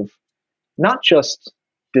knowledge of not just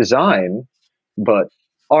design, but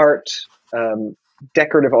art,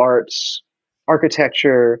 decorative arts,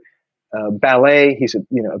 architecture, ballet. He's a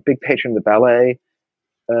big patron of the ballet.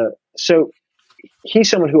 So he's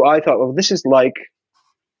someone who I thought, well, this is like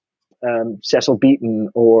Cecil Beaton,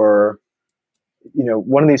 or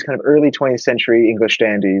one of these kind of early 20th century English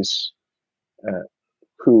dandies,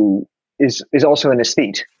 who is also an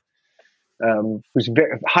aesthete, who's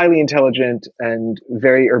very highly intelligent and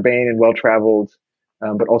very urbane and well traveled,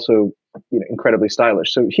 but also incredibly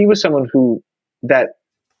stylish. So he was someone who that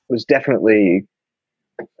was definitely.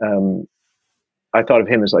 I thought of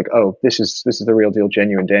him as like, oh, this is the real deal,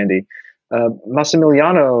 genuine dandy.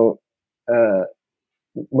 Massimiliano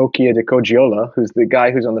Moccia di Coggiola, who's the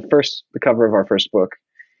guy who's on the cover of our first book.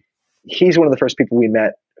 He's one of the first people we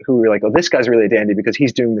met who were like, oh, this guy's really a dandy, because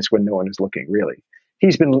he's doing this when no one is looking. Really,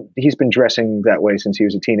 he's been dressing that way since he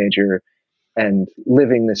was a teenager, and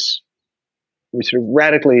living this sort of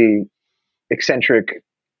radically eccentric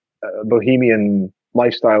bohemian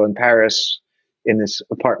lifestyle in Paris, in this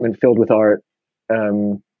apartment filled with art,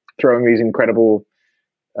 throwing these incredible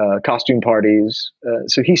costume parties.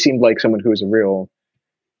 So he seemed like someone who was a real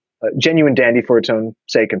genuine dandy for its own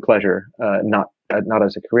sake and pleasure, not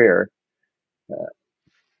as a career.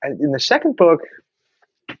 And in the second book,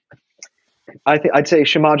 I'd say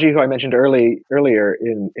Shimaji, who I mentioned earlier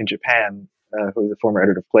in Japan, who was the former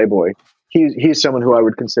editor of Playboy. He's someone who I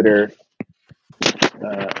would consider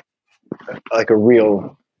like a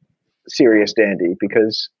real serious dandy,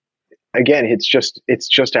 because again, it's just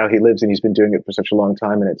how he lives, and he's been doing it for such a long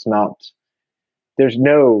time, and there's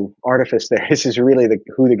no artifice there. This is really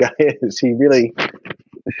who the guy is. He really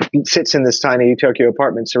sits in this tiny Tokyo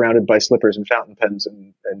apartment surrounded by slippers and fountain pens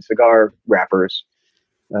and cigar wrappers,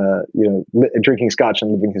 drinking scotch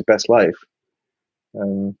and living his best life.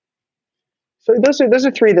 So those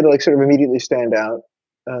are three that like sort of immediately stand out.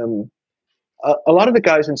 a lot of the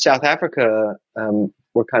guys in South Africa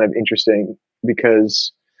were kind of interesting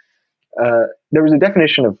because there was a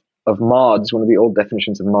definition of mods. One of the old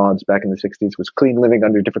definitions of mods back in the 60s was clean living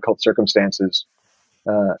under difficult circumstances.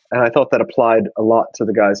 And I thought that applied a lot to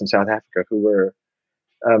the guys in South Africa who were,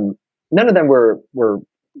 none of them were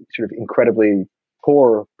sort of incredibly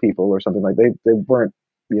poor people or something like they weren't,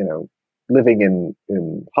 living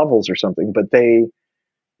in hovels or something, but they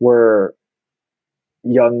were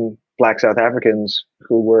young Black South Africans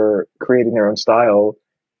who were creating their own style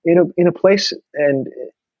in a place and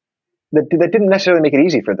that didn't necessarily make it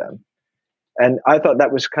easy for them. And I thought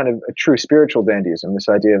that was kind of a true spiritual dandyism, this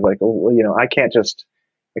idea of like, oh, well, I can't just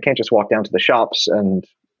walk down to the shops and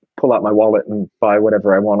pull out my wallet and buy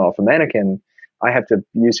whatever I want off a mannequin. I have to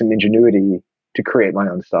use some ingenuity to create my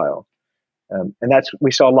own style. And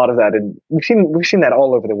we saw a lot of that, and we've seen that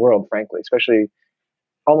all over the world, frankly. Especially,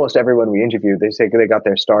 almost everyone we interviewed, they say they got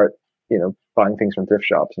their start, buying things from thrift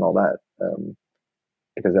shops and all that,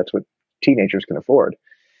 because that's what teenagers can afford.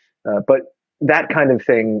 But that kind of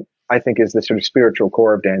thing, I think, is the sort of spiritual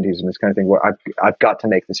core of dandyism. This kind of thing where I've got to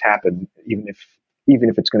make this happen, even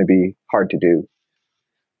if it's going to be hard to do.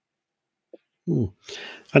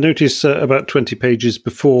 I noticed about 20 pages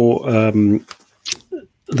before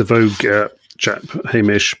the Vogue chap,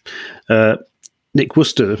 Hamish, Nick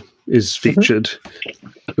Wooster is featured.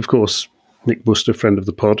 Mm-hmm. Of course, Nick Wooster, friend of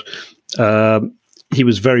the pod. He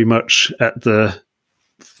was very much at the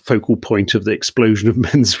focal point of the explosion of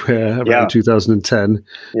menswear around 2010.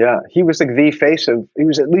 Yeah, he was like the face of. He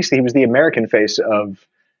was the American face of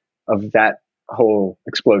that whole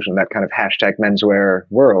explosion, that kind of hashtag menswear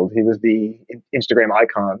world. He was the Instagram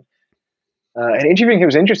icon. And interviewing him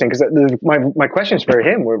was interesting because my questions for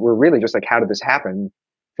him were really just like, how did this happen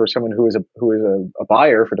for someone who is a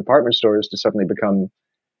buyer for department stores to suddenly become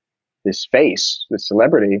this face, this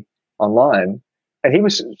celebrity online? And he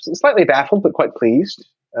was slightly baffled, but quite pleased.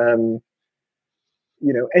 And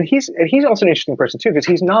he's also an interesting person too, because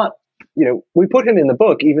he's not, we put him in the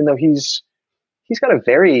book, even though he's got a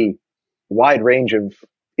very wide range of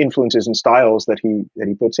influences and styles that he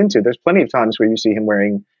puts into. There's plenty of times where you see him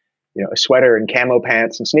wearing, a sweater and camo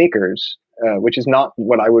pants and sneakers, which is not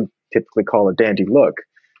what I would typically call a dandy look.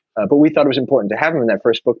 But we thought it was important to have him in that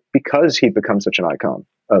first book because he'd become such an icon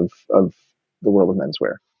of the world of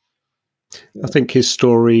menswear. I think his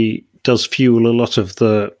story does fuel a lot of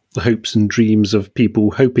the hopes and dreams of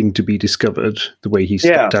people hoping to be discovered. The way he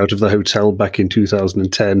stepped out of the hotel back in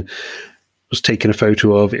 2010, was taken a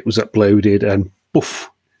photo of, it was uploaded, and poof,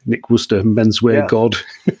 Nick Wooster, menswear god.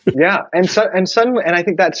 Yeah, and I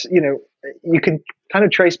think that's, you can kind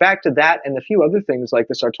of trace back to that and a few other things like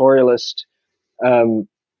the sartorialist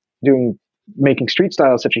making street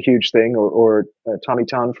style such a huge thing, or Tommy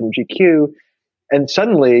Tan from GQ. And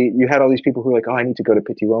suddenly you had all these people who were like, oh, I need to go to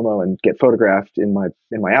Pitti Uomo and get photographed in my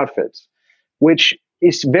outfits, which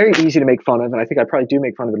is very easy to make fun of. And I think I probably do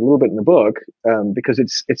make fun of it a little bit in the book, because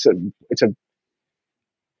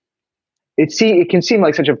it can seem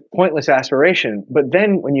like such a pointless aspiration. But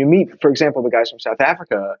then when you meet, for example, the guys from South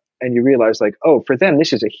Africa, and you realize like, oh, for them,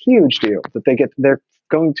 this is a huge deal that they're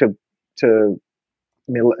going to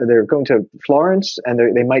Florence and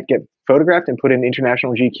they might get photographed and put in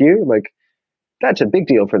international GQ. Like, that's a big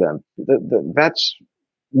deal for them. That's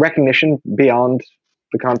recognition beyond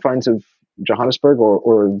the confines of Johannesburg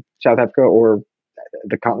or South Africa or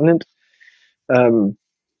the continent.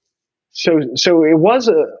 So it was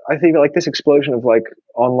I think like this explosion of like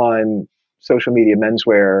online social media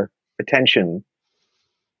menswear attention,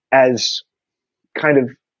 as kind of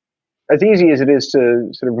as easy as it is to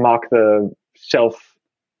sort of mock the self,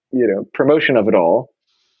 promotion of it all.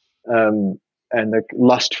 And the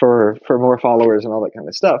lust for more followers and all that kind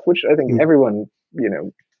of stuff, which I think everyone,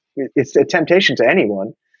 it's a temptation to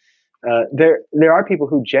anyone. There are people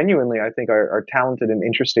who genuinely, I think, are talented and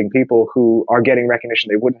interesting people who are getting recognition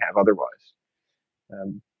they wouldn't have otherwise.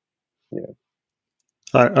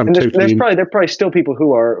 There are probably still people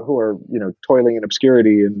who are toiling in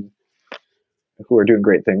obscurity and who are doing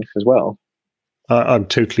great things as well. I'm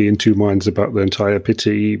totally in two minds about the entire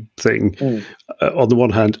Pitti thing. On the one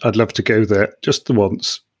hand, I'd love to go there just the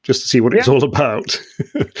once, just to see what it's all about.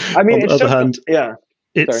 I mean, on the other hand,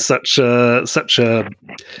 it's such a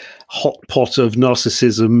hot pot of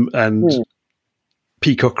narcissism and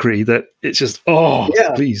peacockry that it's just,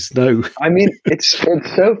 please, no. I mean, it's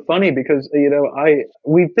so funny because,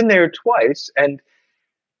 we've been there twice, and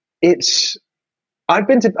I've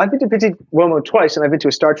been to Pitti Uomo twice, and I've been to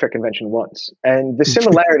a Star Trek convention once, and the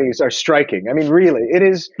similarities are striking. I mean, really,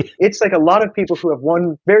 it's like a lot of people who have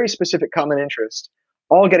one very specific common interest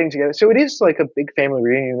all getting together. So it is like a big family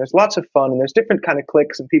reunion. There's lots of fun, and there's different kind of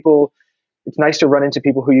cliques and people. It's nice to run into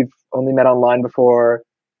people who you've only met online before.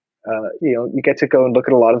 You get to go and look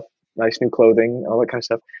at a lot of nice new clothing, all that kind of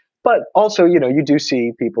stuff. But also, you do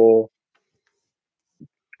see people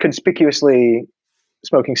conspicuously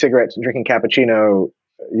smoking cigarettes and drinking cappuccino,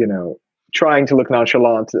 trying to look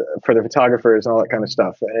nonchalant for the photographers and all that kind of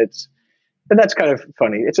stuff. And that's kind of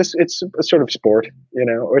funny. It's a sort of sport,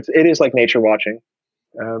 or it is like nature watching,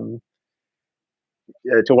 to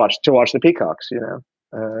watch the peacocks,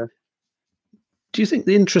 Do you think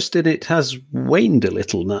the interest in it has waned a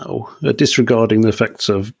little now, disregarding the effects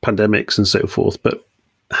of pandemics and so forth? But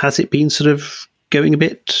has it been sort of going a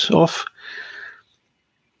bit off?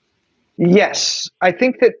 Yes, I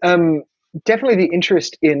think that definitely the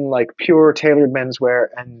interest in like pure tailored menswear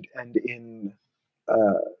and in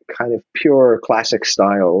kind of pure classic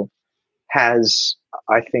style has,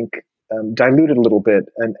 I think, diluted a little bit,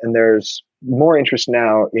 and there's more interest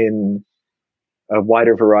now in a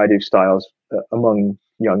wider variety of styles among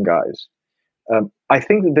young guys. I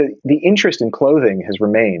think that the interest in clothing has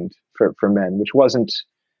remained for men, which wasn't.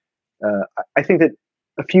 I think that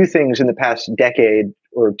a few things in the past decade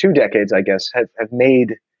or 2 decades, I guess, have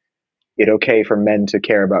made it okay for men to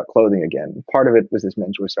care about clothing again. Part of it was this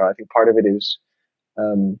menswear style. I think part of it is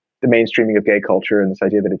the mainstreaming of gay culture and this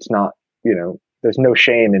idea that it's not, there's no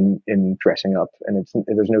shame in dressing up, and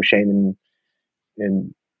there's no shame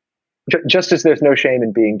in just as there's no shame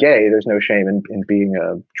in being gay, there's no shame in being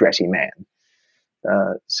a dressy man.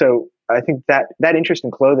 So I think that interest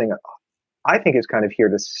in clothing, I think, is kind of here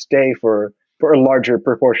to stay for a larger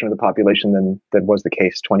proportion of the population than was the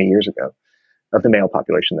case 20 years ago, of the male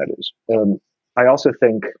population, that is. I also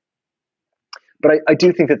think, but I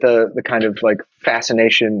do think that the kind of like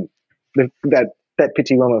fascination, that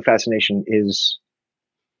petit homme fascination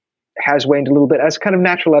has waned a little bit as kind of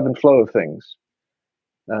natural ebb and flow of things.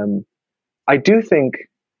 I do think,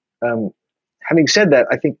 having said that,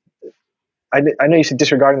 I think, I know you said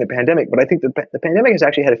disregarding the pandemic, but I think the pandemic has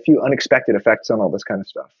actually had a few unexpected effects on all this kind of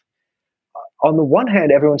stuff. On the one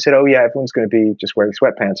hand, everyone said, oh yeah, everyone's going to be just wearing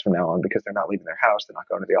sweatpants from now on because they're not leaving their house, they're not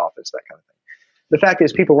going to the office, that kind of thing. The fact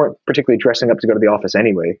is, people weren't particularly dressing up to go to the office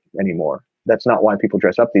anymore. That's not why people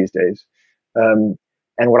dress up these days. And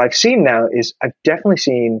what I've seen now is I've definitely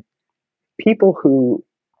seen people who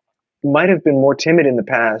might have been more timid in the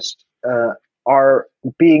past are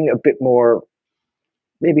being a bit more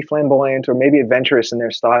maybe flamboyant or maybe adventurous in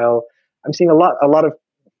their style. I'm seeing a lot of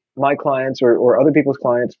my clients or other people's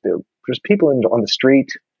clients, just people on the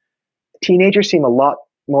street. Teenagers seem a lot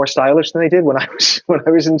more stylish than they did when I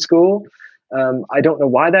was in school. I don't know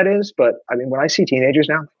why that is, but I mean, when I see teenagers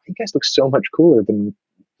now, you guys look so much cooler than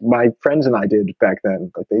my friends and I did back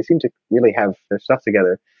then. Like, they seem to really have their stuff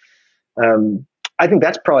together. I think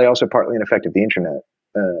that's probably also partly an effect of the internet,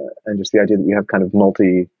 and just the idea that you have kind of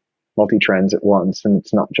multi trends at once, and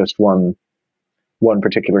it's not just one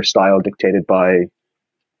particular style dictated by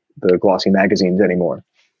the glossy magazines anymore,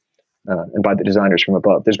 and by the designers from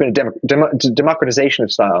above. There's been a democratization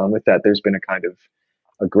of style, and with that, there's been a kind of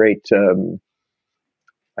a great,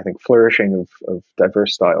 I think, flourishing of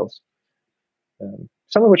diverse styles.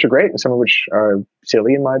 Some of which are great, and some of which are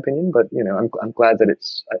silly, in my opinion. But I'm glad that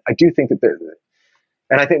it's. I do think that there,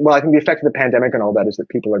 and I think the effect of the pandemic and all that is that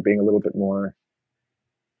people are being a little bit more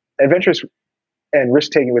adventurous and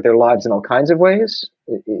risk taking with their lives in all kinds of ways.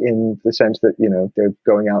 In the sense that they're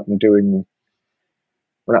going out and doing,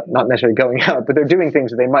 well, not necessarily going out, but they're doing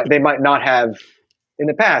things that they might not have in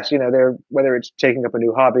the past. They're, whether it's taking up a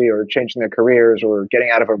new hobby or changing their careers or getting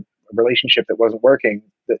out of a relationship that wasn't working,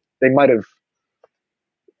 that might have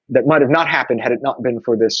not happened had it not been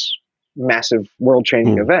for this massive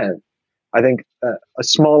world-changing event. I think a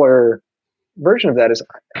smaller version of that is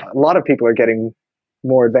a lot of people are getting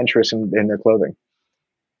more adventurous in their clothing.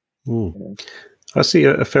 I see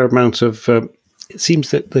a fair amount of. It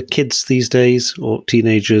seems that the kids these days, or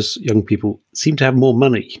teenagers, young people, seem to have more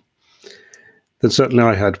money than certainly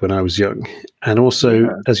I had when I was young. And also,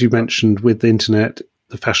 as you mentioned, with the internet,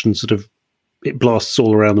 the fashion it blasts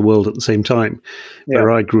all around the world at the same time. Yeah.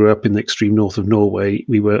 Where I grew up in the extreme north of Norway,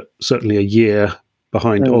 we were certainly a year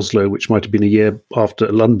behind Oslo, which might have been a year after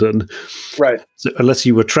London. Right. So unless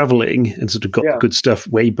you were traveling and sort of got good stuff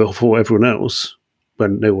way before everyone else,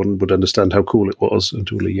 when no one would understand how cool it was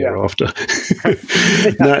until a year after.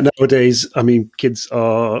 Nowadays, I mean, kids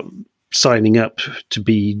are signing up to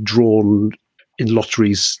be drawn in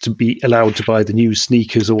lotteries to be allowed to buy the new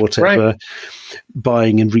sneakers or whatever,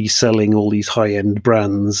 buying and reselling all these high-end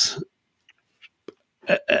brands.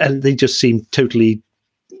 And they just seem totally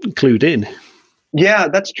clued in. Yeah,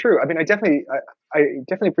 that's true. I mean, I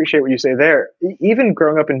definitely appreciate what you say there. Even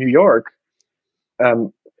growing up in New York,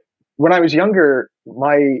 um, when I was younger, when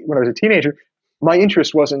I was a teenager, my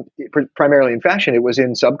interest wasn't primarily in fashion. It was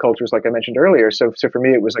in subcultures, like I mentioned earlier. So for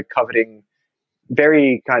me, it was like coveting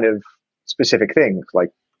very kind of specific things, like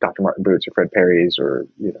Dr. Martin boots or Fred Perry's, or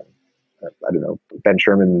I don't know, Ben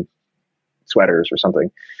Sherman sweaters or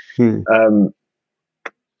something. Um,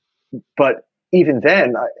 but even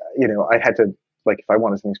then, I had to, like, if I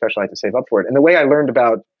wanted something special, I had to save up for it. And the way I learned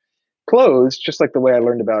about clothes, just like the way I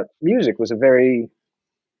learned about music, was a very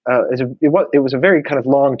it was a very kind of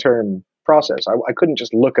long term process. I couldn't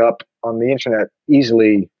just look up on the internet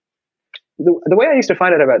easily. The way I used to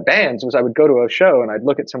find out about bands was I would go to a show and I'd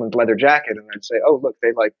look at someone's leather jacket and I'd say, "Oh, look,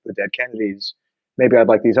 they like the Dead Kennedys. Maybe I'd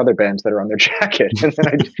like these other bands that are on their jacket." And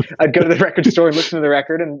then I'd go to the record store and listen to the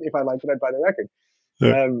record, and if I liked it, I'd buy the record.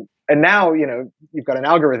 Yeah. And now, you've got an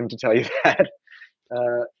algorithm to tell you that.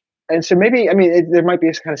 And so maybe, there might be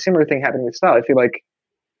a kind of similar thing happening with style. I feel like,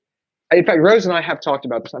 in fact, Rose and I have talked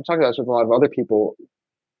about this. I've talked about this with a lot of other people,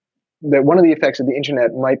 that one of the effects of the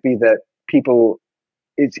internet might be that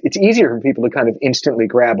it's easier for people to kind of instantly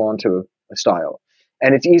grab onto a style.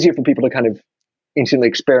 And it's easier for people to kind of instantly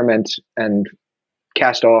experiment and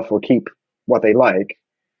cast off or keep what they like.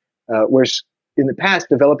 Whereas in the past,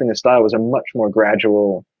 developing a style was a much more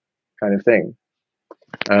gradual kind of thing.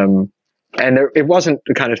 And it wasn't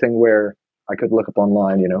the kind of thing where I could look up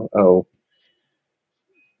online,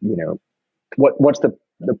 what's the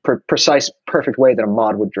precise, perfect way that a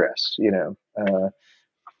mod would dress,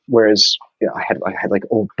 whereas I had like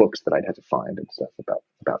old books that I'd had to find and stuff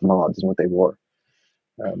about mods and what they wore,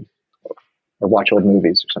 or watch old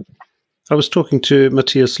movies or something. I was talking to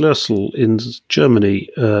Matthias Lössl in Germany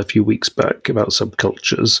a few weeks back about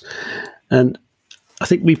subcultures, and I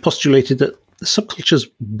think we postulated that the subcultures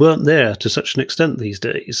weren't there to such an extent these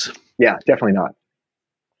days. Yeah, definitely not.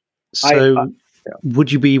 So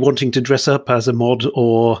would you be wanting to dress up as a mod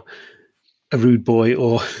or a rude boy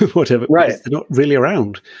or whatever? Right. Because they're not really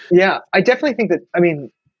around. Yeah, I definitely think that,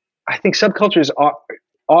 I think subcultures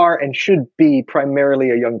are and should be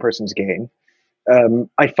primarily a young person's game.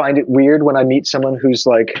 I find it weird when I meet someone who's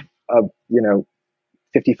like a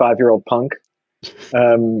 55-year-old punk.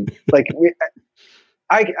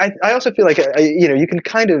 I also feel like you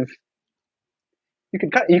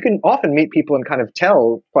can often meet people and kind of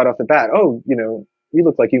tell quite off the bat, oh, you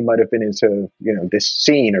look like you might have been into this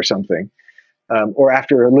scene or something, or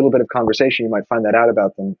after a little bit of conversation you might find that out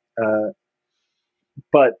about them.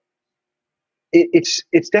 But it's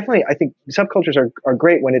definitely, I think subcultures are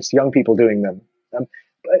great when it's young people doing them.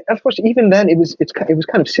 But of course, even then, it was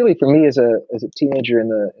kind of silly for me as a teenager in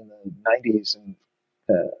the 90s and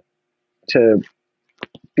to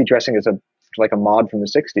be dressing as like a mod from the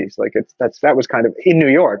 60s. Like that was kind of in New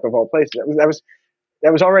York of all places.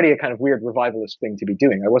 That was already a kind of weird revivalist thing to be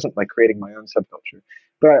doing. I wasn't like creating my own subculture,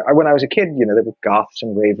 but when I was a kid, there were goths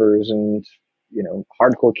and ravers and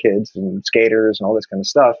hardcore kids and skaters and all this kind of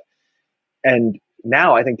stuff. And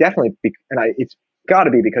now I think definitely, it's got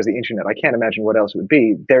to be because of the internet. I can't imagine what else it would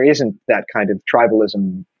be. There isn't that kind of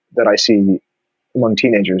tribalism that I see among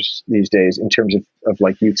teenagers these days in terms of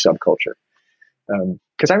like youth subculture.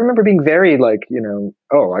 Because I remember being very like,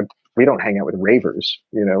 we don't hang out with ravers,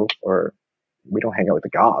 or we don't hang out with the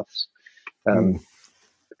goths.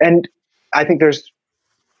 And I think there's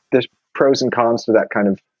pros and cons to that kind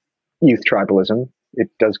of youth tribalism. It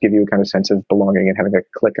does give you a kind of sense of belonging and having a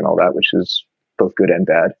clique and all that, which is both good and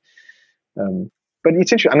bad. But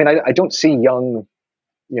it's interesting. I don't see young,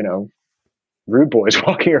 rude boys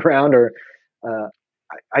walking around, or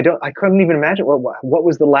I couldn't even imagine what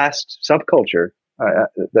was the last subculture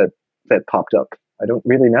that popped up. I don't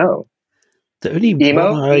really know. The only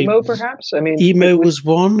emo perhaps. Emo was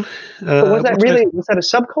one. But was that a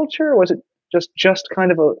subculture, or was it just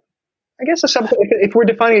kind of I guess a subculture? If we're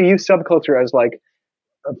defining a youth subculture as like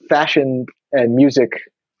a fashion and music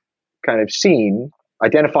kind of scene,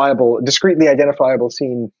 discreetly identifiable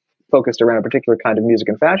scene focused around a particular kind of music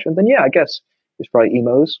and fashion, then yeah, I guess it's probably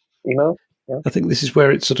emo. Yeah. I think this is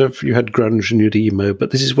where it sort of, you had grunge and you had emo,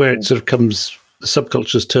 but this is where it sort of comes, the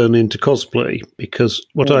subcultures turn into cosplay, because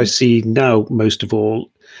what I see now most of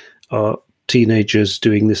all are teenagers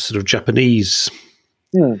doing this sort of Japanese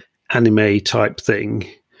anime type thing.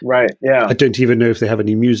 Right. Yeah. I don't even know if they have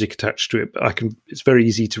any music attached to it, but it's very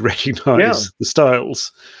easy to recognize the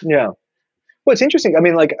styles. Yeah. Well, it's interesting.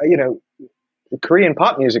 Korean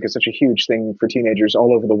pop music is such a huge thing for teenagers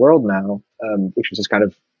all over the world now, which is just kind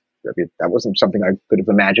of, that wasn't something I could have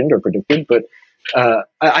imagined or predicted, but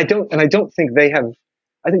I don't think they have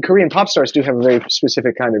I think Korean pop stars do have a very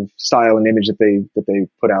specific kind of style and image that they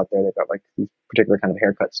put out there. They've got like these particular kind of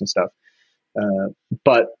haircuts and stuff.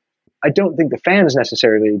 But I don't think the fans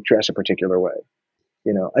necessarily dress a particular way.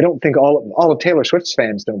 I don't think all of Taylor Swift's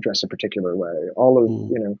fans don't dress a particular way.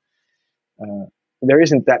 There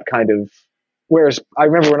isn't that kind of. Whereas I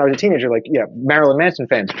remember when I was a teenager, like, yeah, Marilyn Manson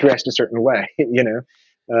fans dressed a certain way.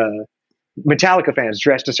 Metallica fans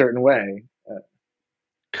dressed a certain way.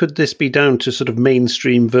 Could this be down to sort of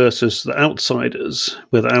mainstream versus the outsiders,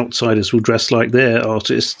 where the outsiders will dress like their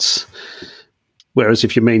artists, whereas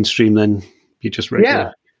if you're mainstream, then you're just regular?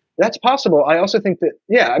 Yeah, that's possible. I also think that,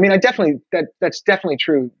 that's definitely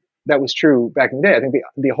true. That was true back in the day. I think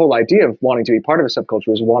the whole idea of wanting to be part of a subculture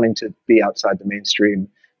was wanting to be outside the mainstream,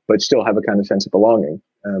 but still have a kind of sense of belonging,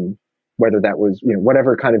 whether that was,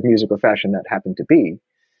 whatever kind of music or fashion that happened to be.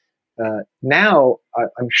 Now,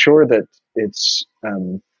 I'm sure that it's.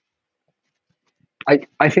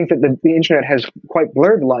 I think that the internet has quite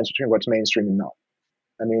blurred the lines between what's mainstream and not.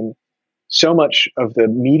 I mean, so much of the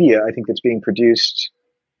media I think that's being produced,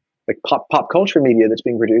 like pop culture media that's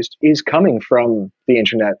being produced, is coming from the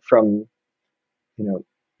internet, from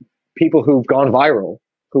people who've gone viral,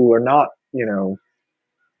 who are not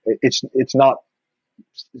it's not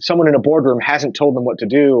someone in a boardroom hasn't told them what to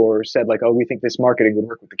do or said like, oh, we think this marketing would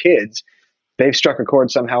work with the kids. They've struck a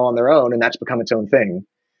chord somehow on their own, and that's become its own thing.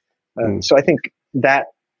 So I think that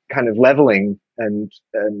kind of leveling and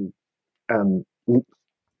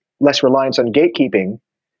less reliance on gatekeeping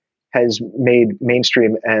has made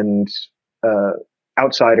mainstream and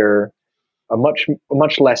outsider a much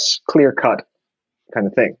less clear cut kind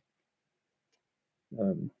of thing.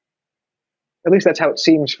 At least that's how it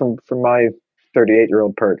seems from my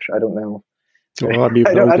 38-year-old perch. I don't know. Well, I'm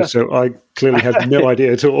even older, so I clearly have no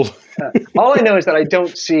idea at all. All I know is that I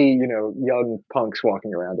don't see, young punks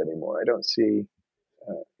walking around anymore. I don't see,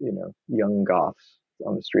 young goths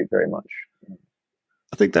on the street very much.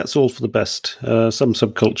 I think that's all for the best. Some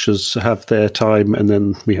subcultures have their time, and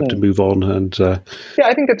then we have to move on. And yeah,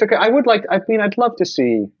 I think that's okay. I'd love to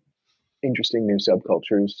see interesting new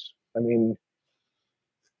subcultures. I mean,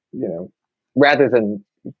 rather than.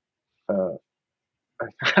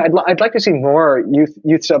 I'd like to see more youth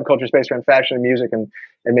subcultures based around fashion and music, and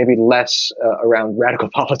maybe less around radical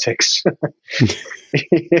politics.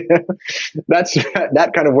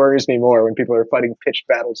 That kind of worries me more when people are fighting pitched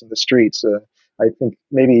battles in the streets. I think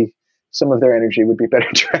maybe some of their energy would be better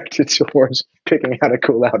directed towards picking out a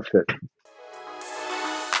cool outfit.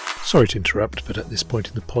 Sorry to interrupt, but at this point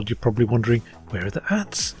in the pod, you're probably wondering, where are the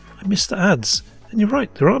ads? I missed the ads. And you're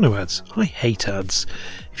right, there are no ads. I hate ads.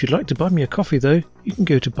 If you'd like to buy me a coffee, though, you can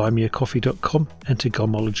go to buymeacoffee.com, enter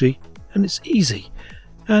Gomology, and it's easy.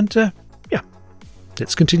 And,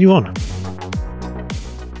 let's continue on.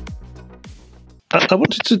 I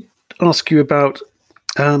wanted to ask you about,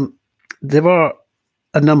 there are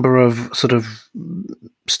a number of sort of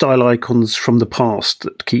style icons from the past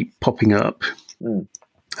that keep popping up.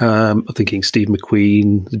 I'm thinking Steve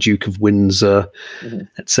McQueen, the Duke of Windsor,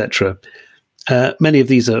 etc. Many of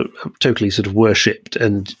these are totally sort of worshipped,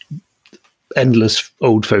 and endless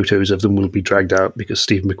old photos of them will be dragged out because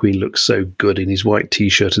Steve McQueen looks so good in his white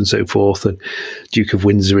T-shirt and so forth, and Duke of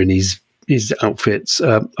Windsor in his outfits.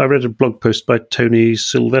 I read a blog post by Tony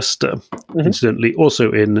Sylvester, incidentally,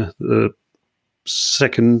 also in the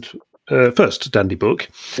first Dandy book.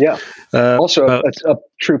 Yeah, also a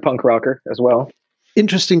true punk rocker as well.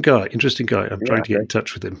 Interesting guy. I'm trying to get in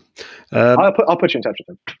touch with him. I'll put you in touch with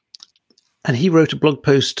him. And he wrote a blog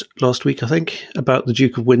post last week, I think, about the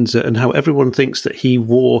Duke of Windsor and how everyone thinks that he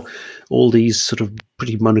wore all these sort of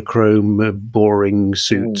pretty monochrome, boring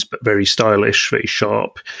suits, but very stylish, very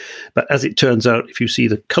sharp. But as it turns out, if you see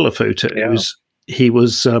the colour photos, he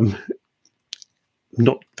was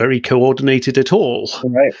not very coordinated at all.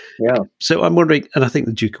 Right, yeah. So I'm wondering, and I think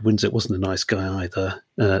the Duke of Windsor wasn't a nice guy either.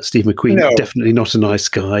 Steve McQueen, definitely not a nice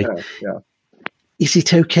guy. Yeah. Is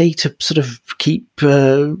it okay to sort of keep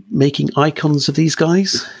making icons of these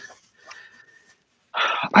guys?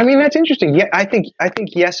 I mean, that's interesting. Yeah, I think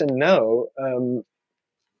yes and no.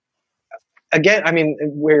 Again, I mean,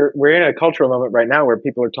 we're in a cultural moment right now where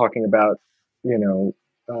people are talking about,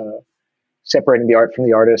 separating the art from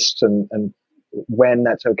the artist, and when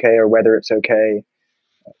that's okay or whether it's okay.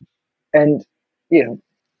 And the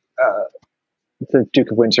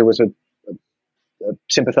Duke of Windsor was a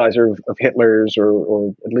sympathizer of Hitler's,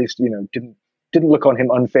 or at least didn't look on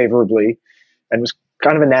him unfavorably, and was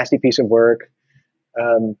kind of a nasty piece of work.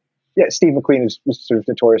 Steve McQueen was sort of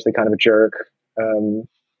notoriously kind of a jerk.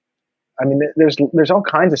 I mean, there's all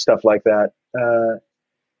kinds of stuff like that,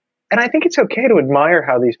 and I think it's okay to admire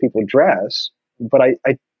how these people dress, but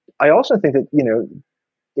I also think that,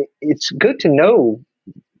 it's good to know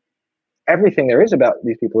everything there is about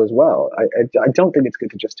these people as well. I don't think it's good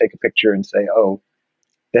to just take a picture and say, oh,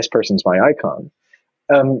 this person's my icon.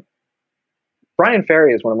 Um, Brian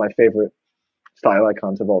Ferry is one of my favorite style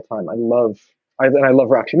icons of all time. I love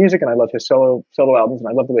Roxy Music, and I love his solo albums, and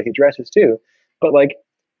I love the way he dresses too. But like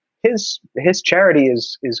his charity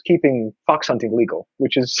is keeping fox hunting legal,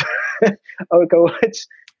 which is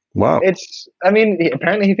Wow. I mean,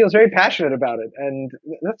 apparently he feels very passionate about it, and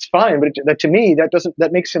that's fine. But to me, that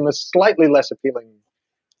makes him a slightly less appealing.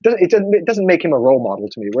 It doesn't make him a role model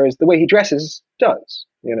to me. Whereas the way he dresses does.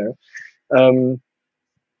 Um,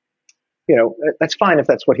 that's fine if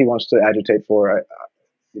that's what he wants to agitate for.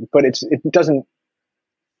 But it doesn't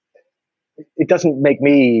make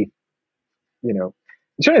me, it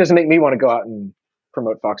certainly doesn't make me want to go out and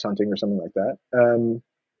promote fox hunting or something like that.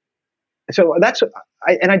 So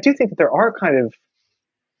I do think that there are kind of,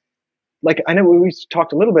 like, I know we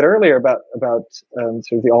talked a little bit earlier about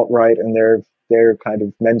sort of the alt-right and their kind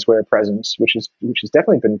of menswear presence, which has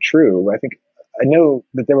definitely been true. I know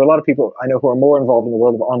that there were a lot of people I know who are more involved in the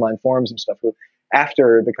world of online forums and stuff who,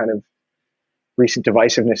 after the kind of recent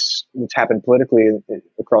divisiveness that's happened politically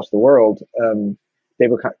across the world, they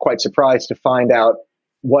were quite surprised to find out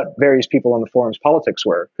what various people on the forum's politics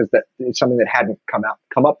were, because that it's something that hadn't come up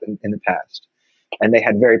in the past, and they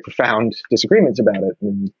had very profound disagreements about it.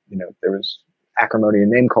 And there was acrimony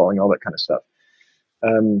and name calling, all that kind of stuff.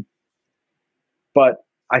 But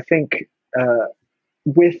I think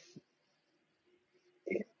with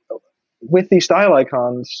these style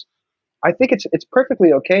icons, I think it's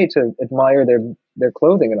perfectly okay to admire their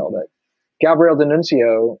clothing and all that. Gabriele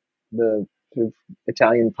D'Annunzio, the sort of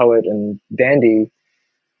Italian poet and dandy,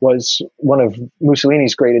 was one of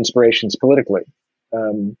Mussolini's great inspirations politically.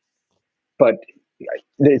 But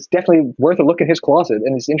it's definitely worth a look at his closet,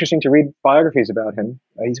 and it's interesting to read biographies about him.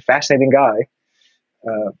 He's a fascinating guy,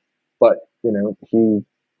 but he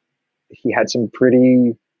had some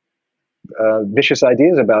pretty vicious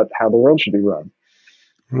ideas about how the world should be run.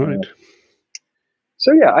 Right.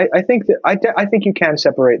 So yeah, I think that I think you can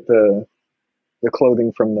separate the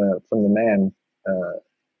clothing from the man.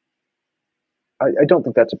 I don't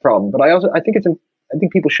think that's a problem, but I think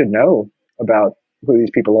people should know about who these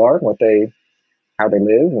people are, how they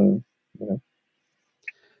live, and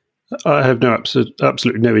I have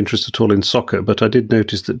absolutely no interest at all in soccer, but I did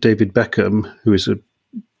notice that David Beckham, who is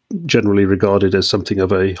generally regarded as something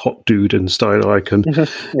of a hot dude and style icon,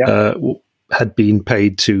 had been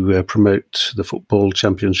paid to promote the football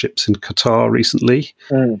championships in Qatar recently,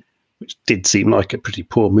 which did seem like a pretty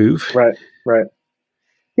poor move. Right.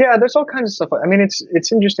 Yeah, there's all kinds of stuff. I mean, it's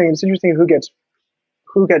interesting. It's interesting who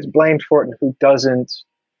gets blamed for it and who doesn't.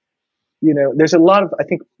 There's a lot of,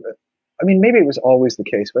 maybe it was always the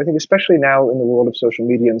case, but I think especially now in the world of social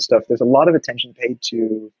media and stuff, there's a lot of attention paid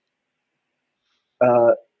to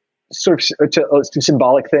to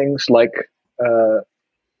symbolic things like a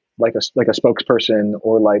spokesperson,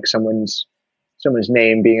 or like someone's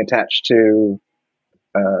name being attached to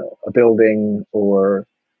a building, or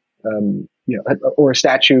or a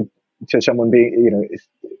statue to someone being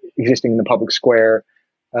existing in the public square.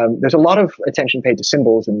 There's a lot of attention paid to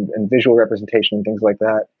symbols and visual representation and things like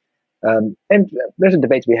that. And there's a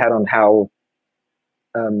debate to be had on how,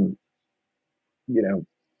 on the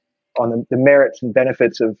merits and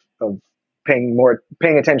benefits of paying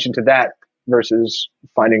attention to that versus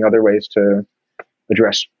finding other ways to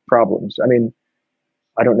address problems. I mean,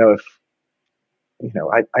 I don't know if,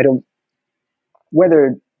 I don't,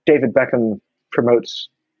 whether David Beckham promotes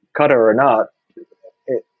Qatar or not,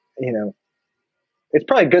 it's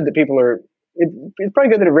probably good that it's probably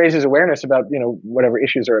good that it raises awareness about, whatever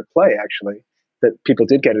issues are at play, actually, that people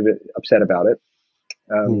did get upset about it.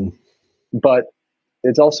 But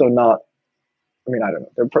it's also not, I don't know.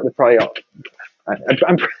 They're probably all, I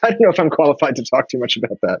don't know if I'm qualified to talk too much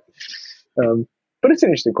about that. But it's an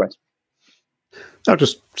interesting question. I'll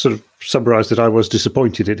just sort of summarize that I was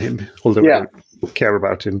disappointed in him, although I don't care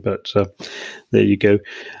about him, but there you go.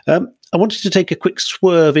 I wanted to take a quick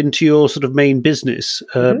swerve into your sort of main business,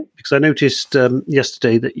 because I noticed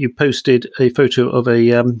yesterday that you posted a photo of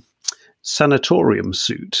a sanatorium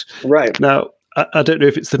suit. Right. Now, I don't know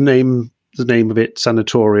if it's the name of it,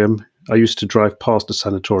 sanatorium. I used to drive past a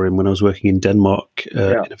sanatorium when I was working in Denmark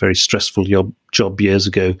in a very stressful job years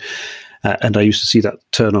ago. And I used to see that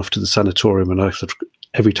turn off to the sanatorium, and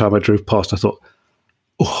every time I drove past, I thought,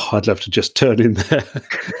 "Oh, I'd love to just turn in there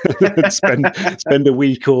and spend a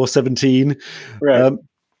week or 17." Right.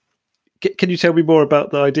 Can you tell me more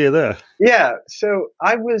about the idea there? Yeah. So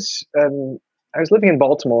I was living in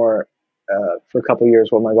Baltimore for a couple of years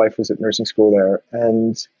while my wife was at nursing school there,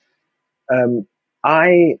 and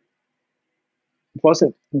I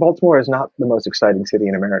wasn't. Baltimore is not the most exciting city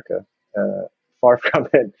in America, far from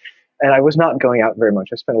it. And I was not going out very much.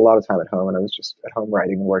 I spent a lot of time at home, and I was just at home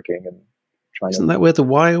writing and working and trying. Isn't that where The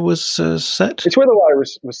Wire was set? It's where The Wire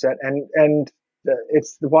was set, and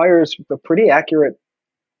it's The Wire is a pretty accurate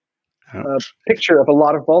picture of a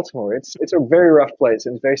lot of Baltimore. It's a very rough place,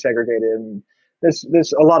 and it's very segregated, and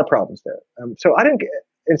there's a lot of problems there. So I didn't.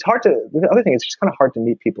 It's hard to. The other thing, it's just kind of hard to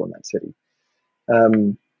meet people in that city,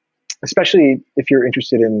 especially if you're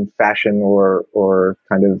interested in fashion or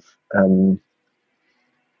kind of.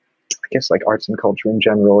 I guess like arts and culture in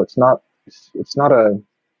general. It's not a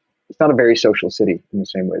very social city in the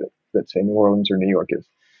same way that say New Orleans or New York is.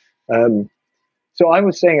 So I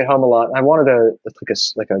was staying at home a lot. I wanted a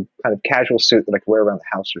kind of casual suit that I could wear around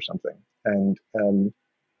the house or something. And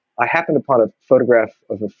I happened upon a photograph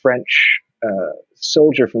of a French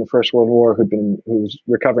soldier from the First World War who was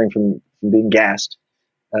recovering from being gassed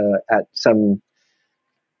at some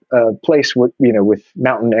place with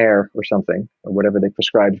mountain air or something, or whatever they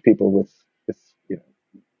prescribed people with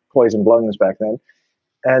poisoned lungs back then.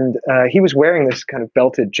 And he was wearing this kind of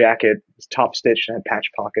belted jacket, it was top stitched and had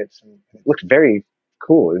patch pockets, and it looked very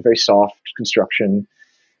cool. It was very soft construction,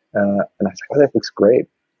 and I was like, "Oh, that looks great."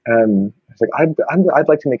 I was like, "I'd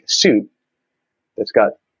like to make a suit that's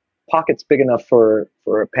got pockets big enough for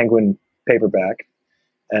a Penguin paperback,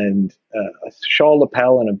 and a shawl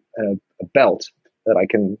lapel and a belt that I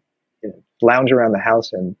can lounge around the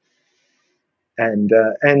house in." And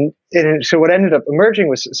so what ended up emerging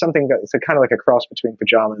was something that's kind of like a cross between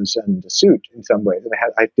pajamas and a suit in some ways. And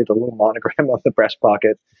I did a little monogram on the breast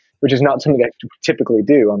pocket, which is not something I typically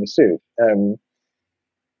do on the suit.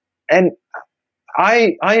 And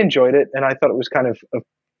I enjoyed it, and I thought it was kind of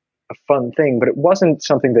a fun thing, but it wasn't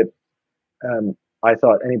something that I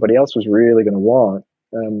thought anybody else was really going to want.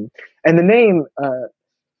 And the name,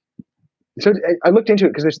 so I looked into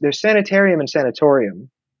it because there's sanitarium and sanatorium.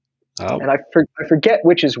 Oh. And I forget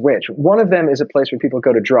which is which. One of them is a place where people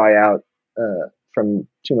go to dry out from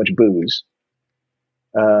too much booze.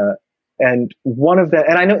 And one of them,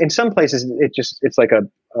 and I know in some places it's like a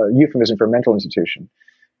euphemism for a mental institution.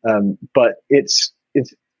 But it's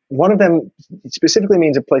one of them specifically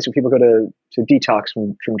means a place where people go to detox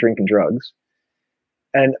from drinking drugs.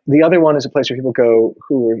 And the other one is a place where people go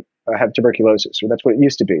who have tuberculosis, or that's what it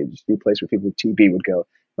used to be. It used to be a place where people with TB would go.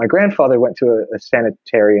 My grandfather went to a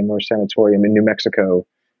sanitarium or sanatorium in New Mexico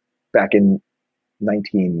back in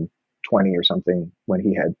 1920 or something when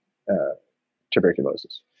he had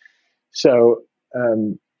tuberculosis. So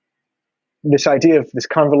this idea of this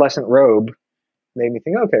convalescent robe made me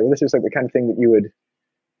think, okay, well, this is like the kind of thing that you would,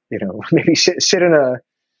 maybe sit in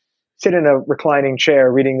a reclining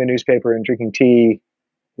chair reading the newspaper and drinking tea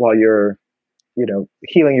while you're,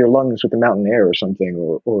 healing your lungs with the mountain air or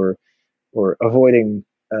something, or avoiding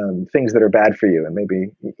things that are bad for you, and maybe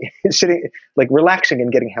sitting, like relaxing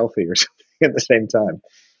and getting healthy or something at the same time.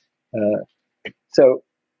 So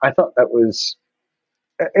I thought it was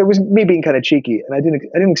me being kind of cheeky, and I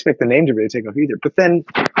didn't expect the name to really take off either. But then,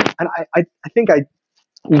 and I think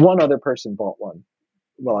one other person bought one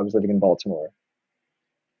while I was living in Baltimore.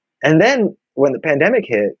 And then when the pandemic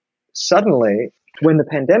hit, suddenly,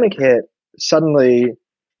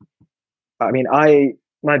 I mean,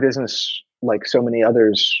 my business, like so many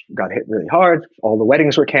others, got hit really hard. All the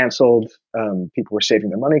weddings were canceled. People were saving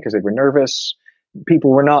their money because they were nervous.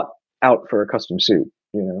 People were not out for a custom suit,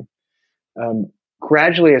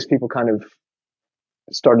 Gradually, as people kind of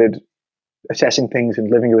started assessing things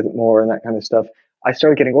and living with it more and that kind of stuff, I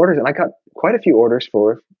started getting orders, and I got quite a few orders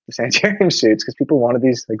for the sanitarium suits because people wanted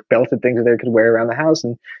these like belted things that they could wear around the house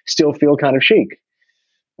and still feel kind of chic.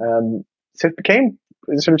 So it became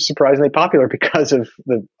sort of surprisingly popular because of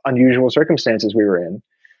the unusual circumstances we were in.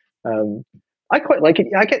 I quite like it.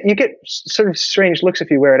 You get sort of strange looks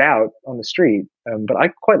if you wear it out on the street, but I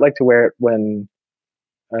quite like to wear it when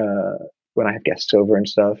I have guests over and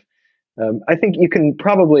stuff. I think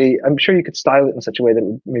I'm sure you could style it in such a way that it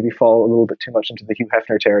would maybe fall a little bit too much into the Hugh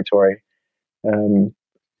Hefner territory.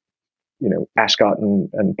 Ascot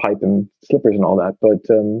and pipe and slippers and all that. But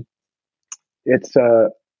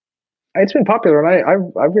it's been popular,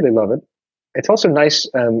 and I really love it. It's also nice.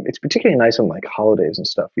 It's particularly nice on like holidays and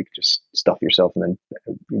stuff. You can just stuff yourself and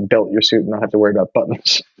then belt your suit and not have to worry about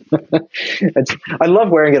buttons. I love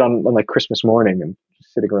wearing it on like Christmas morning and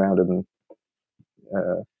just sitting around and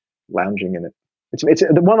lounging in it. It's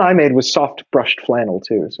the one I made was soft brushed flannel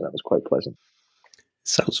too, so that was quite pleasant.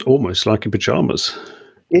 Sounds almost like in pajamas.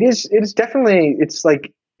 It is definitely. It's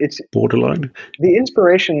like it's borderline. The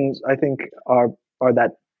inspirations, I think, are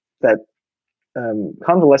that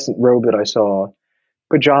convalescent robe that I saw,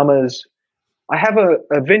 pajamas. I have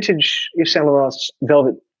a vintage Yves Saint Laurent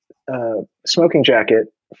velvet smoking jacket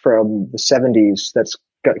from the 70s that's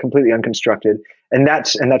got completely unconstructed, and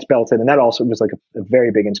that's belted, and that also was like a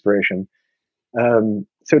very big inspiration.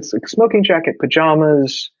 So it's like smoking jacket,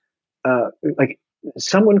 pajamas. Like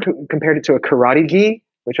someone compared it to a karate gi,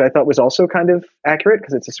 which I thought was also kind of accurate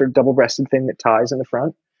because it's a sort of double-breasted thing that ties in the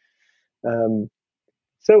front.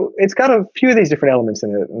 So it's got a few of these different elements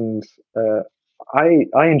in it, and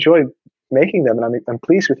I enjoy making them, and I'm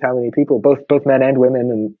pleased with how many people, both men and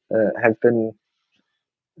women, and have been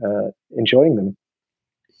enjoying them.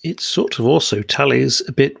 It sort of also tallies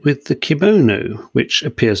a bit with the kimono, which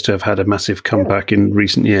appears to have had a massive comeback in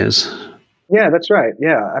recent years. Yeah, that's right.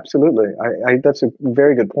 Yeah, absolutely. That's a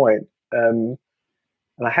very good point. And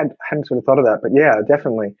I hadn't sort of thought of that, but yeah,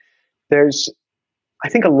 definitely. I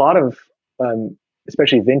think a lot of,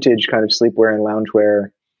 especially vintage kind of sleepwear and loungewear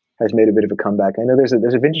has made a bit of a comeback. I know there's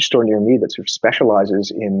a vintage store near me that sort of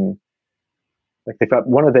specializes in, like, they've got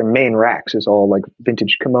one of their main racks is all like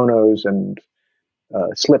vintage kimonos and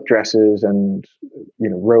slip dresses and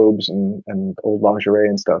robes and old lingerie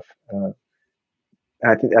and stuff.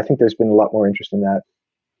 I think there's been a lot more interest in that.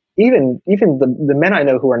 Even the men I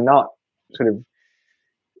know who are not sort of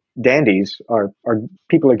dandies are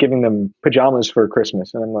people are giving them pajamas for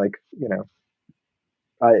Christmas, and I'm like,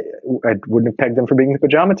 I wouldn't have pegged them for being the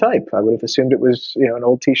pajama type. I would have assumed it was an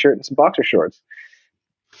old T-shirt and some boxer shorts.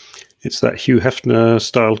 It's that Hugh Hefner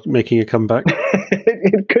style making a comeback.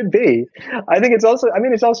 It could be. I think it's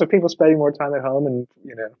also people spending more time at home and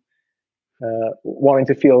wanting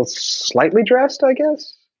to feel slightly dressed, I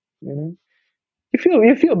guess. You feel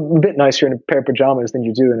a bit nicer in a pair of pajamas than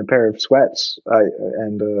you do in a pair of sweats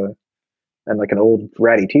and like an old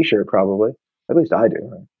ratty T-shirt, probably. At least I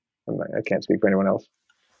do. I can't speak for anyone else.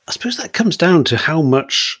 I suppose that comes down to how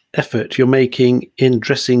much effort you're making in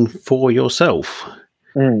dressing for yourself.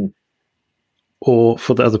 Or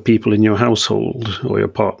for the other people in your household or your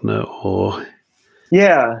partner, or...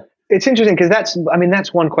 Yeah, it's interesting because that's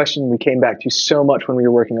one question we came back to so much when we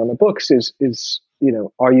were working on the books is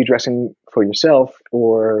are you dressing for yourself,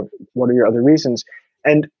 or what are your other reasons?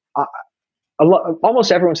 And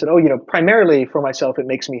almost everyone said, primarily for myself, it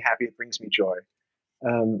makes me happy, it brings me joy.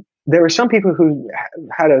 There were some people who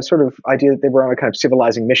had a sort of idea that they were on a kind of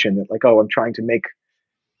civilizing mission, that like, I'm trying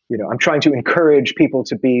to encourage people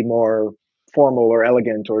to be more formal or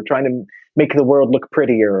elegant, or trying to make the world look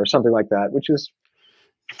prettier or something like that, which is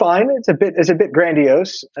fine. It's a bit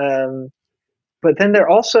grandiose. But then there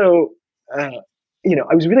also, I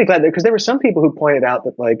was really glad because there were some people who pointed out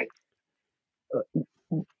that, like,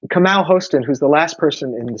 Kamau Hostin, who's the last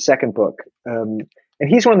person in the second book, and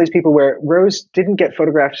he's one of these people where Rose didn't get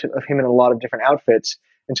photographs of him in a lot of different outfits,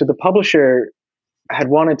 and so the publisher had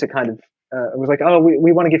wanted to kind of was like,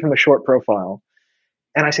 we want to give him a short profile,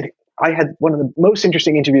 and I said, I had one of the most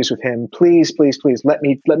interesting interviews with him. Please, please, please let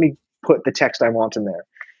me put the text I want in there.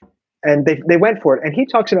 And they went for it. And he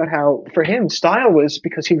talks about how for him style was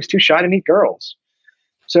because he was too shy to meet girls.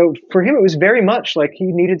 So for him, it was very much like he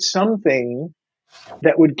needed something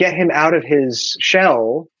that would get him out of his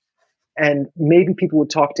shell, and maybe people would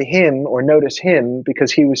talk to him or notice him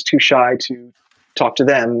because he was too shy to talk to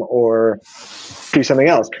them or do something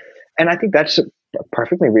else. And I think that's a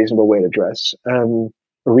perfectly reasonable way to dress.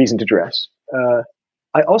 A reason to dress.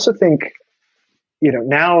 I also think,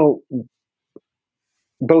 now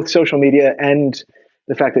both social media and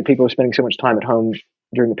the fact that people are spending so much time at home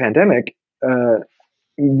during the pandemic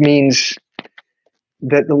means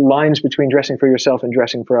that the lines between dressing for yourself and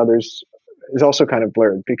dressing for others is also kind of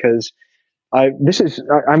blurred, because I'm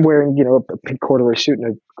wearing, a pink corduroy suit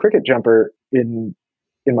and a cricket jumper in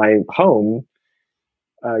my home.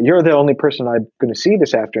 You're the only person I'm going to see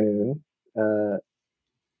this afternoon.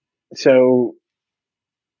 So,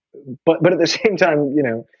 but at the same time,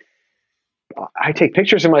 I take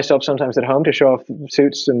pictures of myself sometimes at home to show off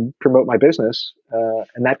suits and promote my business,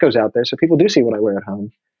 and that goes out there, so people do see what I wear at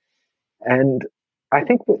home. And I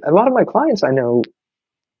think a lot of my clients I know,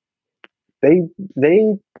 they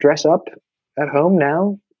dress up at home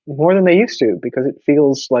now more than they used to, because it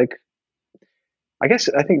feels like, I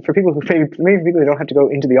think for people who maybe people who don't have to go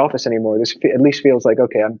into the office anymore, this at least feels like,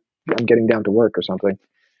 okay, I'm getting down to work or something.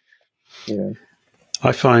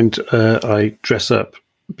 I find I dress up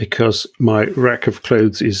because my rack of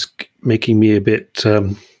clothes is making me a bit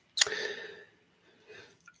I'm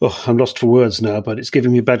lost for words now, but it's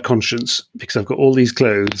giving me a bad conscience because I've got all these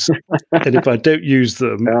clothes and if I don't use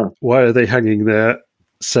them, why are they hanging there?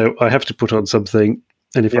 So I have to put on something,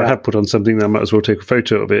 And if I have put on something, then I might as well take a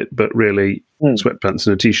photo of it. But really, sweatpants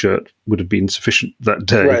and a t-shirt would have been sufficient that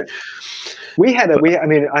day. Right.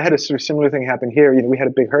 I had a sort of similar thing happen here. We had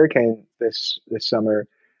a big hurricane this summer,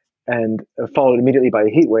 and followed immediately by a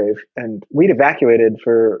heat wave. And we'd evacuated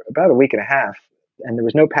for about a week and a half, and there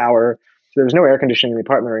was no power. So there was no air conditioning in the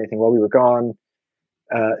apartment or anything while we were gone.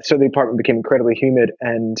 So the apartment became incredibly humid,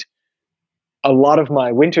 and a lot of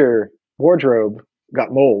my winter wardrobe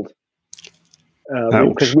got mold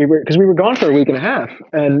because we were gone for a week and a half,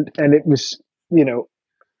 and it was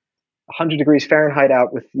 100 degrees Fahrenheit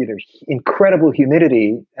out with incredible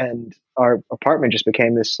humidity, and our apartment just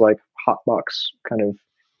became this like hot box kind of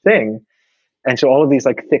thing. And so all of these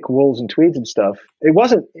like thick wools and tweeds and stuff, it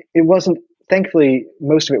wasn't thankfully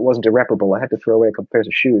most of it wasn't irreparable. I had to throw away a couple pairs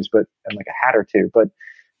of shoes and like a hat or two, but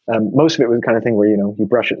most of it was the kind of thing where you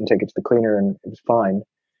brush it and take it to the cleaner and it was fine.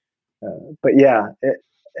 But yeah, it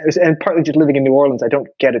was, and partly just living in New Orleans, I don't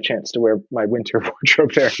get a chance to wear my winter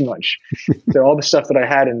wardrobe very much. So all the stuff that I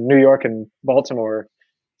had in New York and Baltimore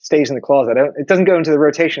stays in the closet. It doesn't go into the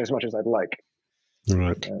rotation as much as I'd like.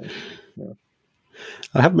 Right.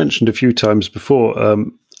 I have mentioned a few times before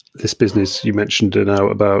this business you mentioned now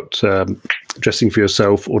about dressing for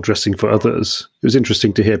yourself or dressing for others. It was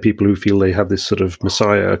interesting to hear people who feel they have this sort of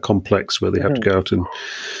messiah complex where they have to go out and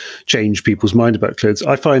change people's mind about clothes.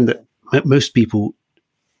 I find that most people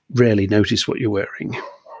rarely notice what you're wearing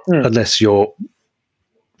unless you're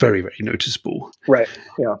very, very noticeable. Right.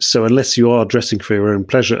 Yeah. So unless you are dressing for your own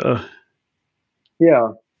pleasure,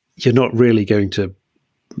 you're not really going to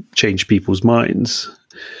change people's minds.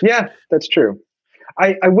 Yeah, that's true.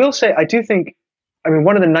 I will say, I do think,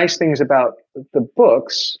 one of the nice things about the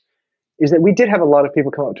books is that we did have a lot of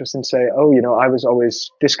people come up to us and say, oh, I was always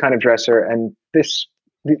this kind of dresser, and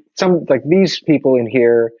some like these people in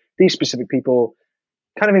here, these specific people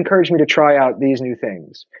kind of encouraged me to try out these new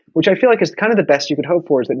things, which I feel like is kind of the best you could hope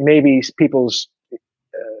for, is that maybe people's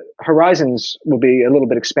horizons will be a little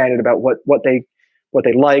bit expanded about what they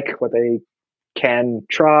like, what they can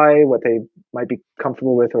try, what they might be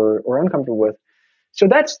comfortable with or uncomfortable with. So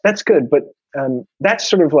that's good. But that's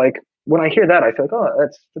sort of like, when I hear that, I feel like, oh,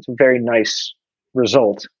 that's a very nice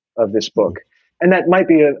result of this book. And that might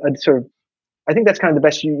be a sort of, I think that's kind of the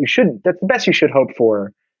best that's the best you should hope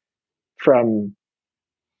for from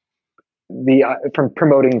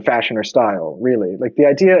promoting fashion or style, really. Like the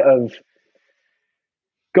idea of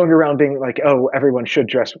going around being like, oh, everyone should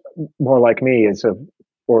dress more like me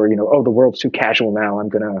or oh, the world's too casual now, I'm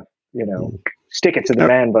gonna stick it to the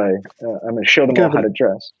man by I'm gonna show them all how to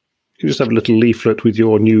dress. You just have a little leaflet with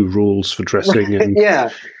your new rules for dressing. And yeah,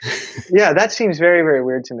 that seems very, very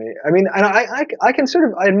weird to me. And I can sort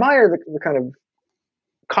of, I admire the kind of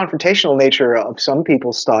confrontational nature of some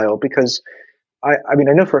people's style, because I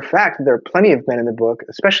know for a fact that there are plenty of men in the book,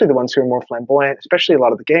 especially the ones who are more flamboyant, especially a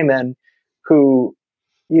lot of the gay men who,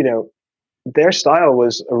 their style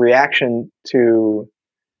was a reaction to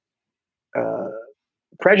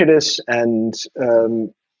prejudice. And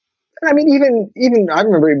even I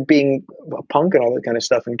remember being a punk and all that kind of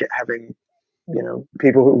stuff, and having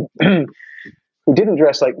people who didn't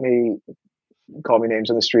dress like me call me names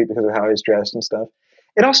on the street because of how I was dressed and stuff.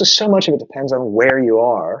 It also, so much of it depends on where you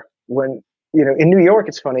are. When in New York,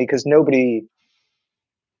 it's funny because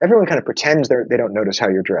everyone kind of pretends they don't notice how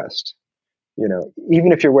you're dressed.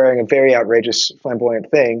 Even if you're wearing a very outrageous,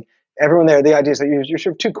 flamboyant thing, everyone there, the idea is that you're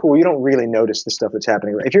sort of too cool. You don't really notice the stuff that's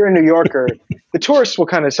happening. If you're a New Yorker, the tourists will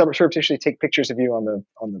kind of surreptitiously take pictures of you on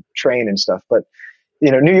the train and stuff. But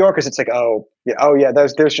New Yorkers, it's like, oh yeah,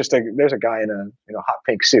 there's a guy in a hot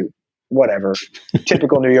pink suit, whatever,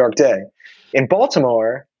 typical New York day. In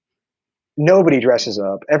Baltimore, nobody dresses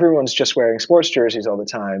up. Everyone's just wearing sports jerseys all the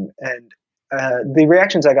time, and the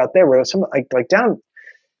reactions I got there were some like down.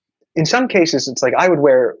 In some cases, it's like I would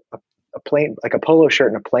wear a plain, like a polo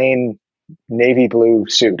shirt and a plain navy blue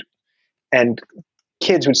suit, and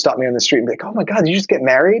kids would stop me on the street and be like, "Oh my God, did you just get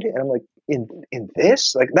married?" And I'm like, "In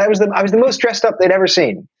this?" Like I was the most dressed up they'd ever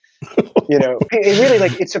seen. It really,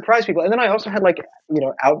 like, it surprised people. And then I also had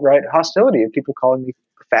outright hostility of people calling me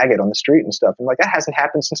a faggot on the street and stuff. And like, that hasn't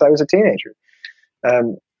happened since I was a teenager.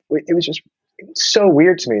 It was just so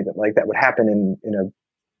weird to me that that would happen in a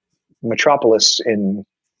metropolis in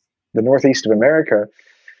the Northeast of America.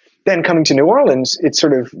 Then coming to New Orleans, it's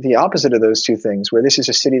sort of the opposite of those two things, where this is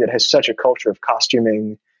a city that has such a culture of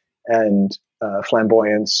costuming and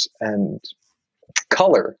flamboyance and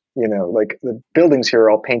color. Like the buildings here are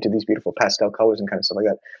all painted these beautiful pastel colors and kind of stuff like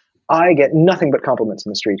that. I get nothing but compliments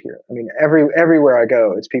in the street here. Everywhere I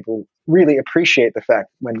go, it's people really appreciate the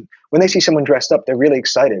fact when they see someone dressed up, they're really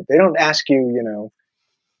excited. They don't ask you,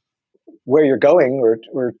 where you're going,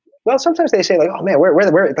 or well, sometimes they say like, oh man,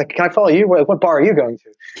 where, like, can I follow you? What bar are you going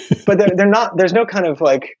to? But they're not. There's no kind of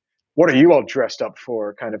like, what are you all dressed up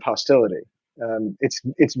for? Kind of hostility.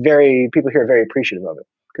 It's very, people here are very appreciative of it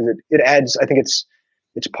because it adds. I think it's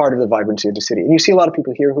part of the vibrancy of the city, and you see a lot of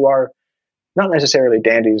people here who are not necessarily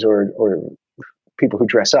dandies or people who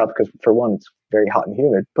dress up because for one, it's very hot and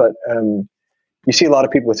humid, but you see a lot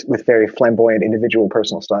of people with very flamboyant individual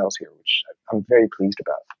personal styles here, which I'm very pleased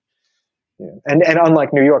about. Yeah. And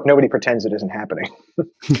unlike New York, nobody pretends it isn't happening.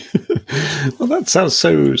 Well, that sounds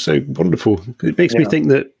so wonderful. It makes me think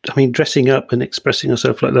that, I mean, dressing up and expressing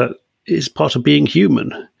yourself like that is part of being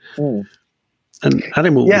human. Mm. And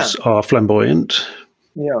animals are flamboyant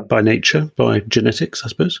by nature, by genetics, I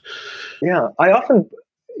suppose. Yeah, I often,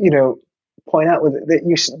 point out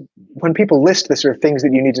that when people list the sort of things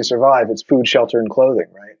that you need to survive, it's food, shelter, and clothing,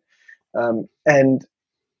 right? And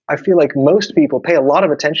I feel like most people pay a lot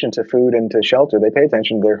of attention to food and to shelter. They pay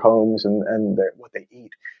attention to their homes and what they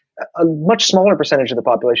eat. A much smaller percentage of the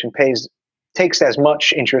population takes as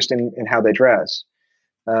much interest in how they dress.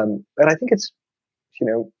 And I think it's,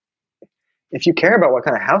 if you care about what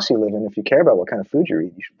kind of house you live in, if you care about what kind of food you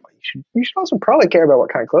eat, you should also probably care about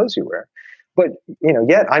what kind of clothes you wear. But,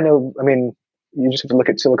 yet I know, I mean, you just have to look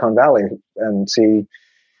at Silicon Valley and see,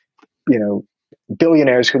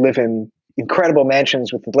 billionaires who live in incredible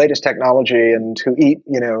mansions with the latest technology and who eat,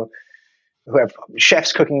 who have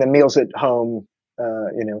chefs cooking them meals at home,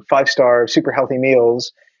 5-star super healthy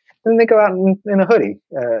meals. And then they go out in a hoodie,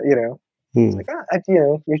 It's like,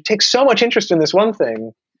 you take so much interest in this one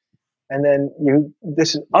thing. And then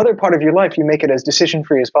this other part of your life, you make it as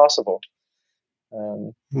decision-free as possible.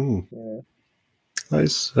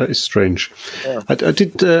 That is strange. Yeah. I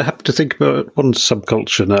did happen to think about one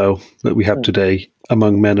subculture now that we have today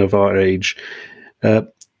among men of our age. It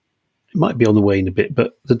might be on the wane a bit,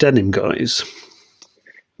 but the denim guys.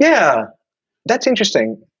 Yeah, that's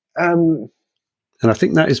interesting. And I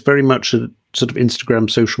think that is very much a sort of Instagram,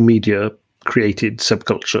 social media created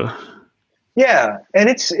subculture. Yeah, and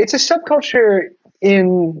it's a subculture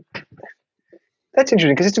that's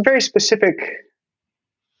interesting because it's a very specific.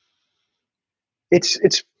 That's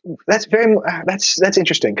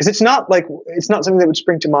interesting because it's not something that would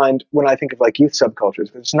spring to mind when I think of like youth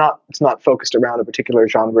subcultures. It's not focused around a particular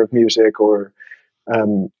genre of music or,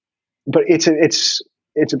 but it's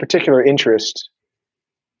a particular interest.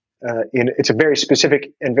 It's a very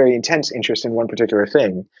specific and very intense interest in one particular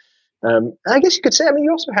thing. I guess you could say. I mean,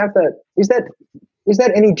 you also have that. Is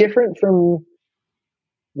that any different from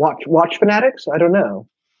watch fanatics? I don't know.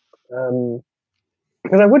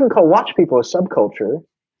 Because I wouldn't call watch people a subculture.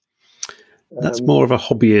 That's more of a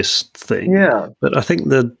hobbyist thing. Yeah. But I think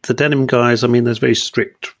the denim guys, I mean, there's very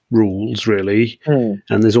strict rules, really. And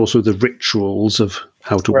there's also the rituals of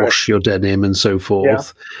how to wash your denim and so forth. Yeah.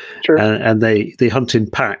 Sure. And they hunt in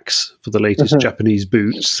packs for the latest Japanese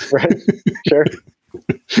boots. Right. Sure.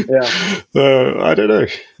 Yeah. I don't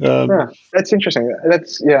know. That's interesting.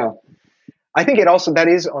 I think that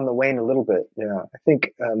is on the wane a little bit. Yeah. I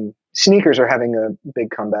think sneakers are having a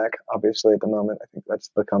big comeback, obviously, at the moment. I think that's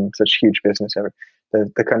become such huge business ever. You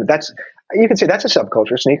can say that's a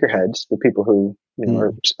subculture, sneakerheads, the people who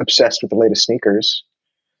are obsessed with the latest sneakers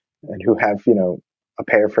and who have, a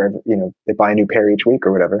pair for every, they buy a new pair each week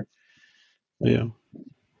or whatever. Yeah.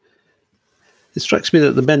 It strikes me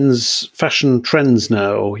that the men's fashion trends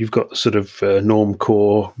now, you've got sort of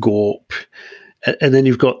normcore, Gorp, and then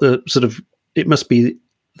you've got the sort of, it must be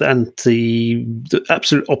the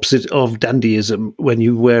absolute opposite of dandyism when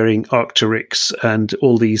you're wearing Arc'teryx and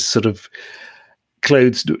all these sort of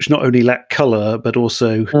clothes which not only lack colour but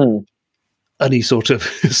also any sort of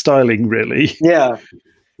styling, really. Yeah.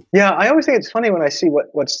 Yeah, I always think it's funny when I see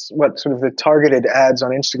what sort of the targeted ads on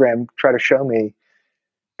Instagram try to show me.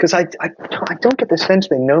 Because I don't get the sense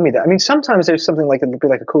they know me that. I mean, sometimes there's something like it'd be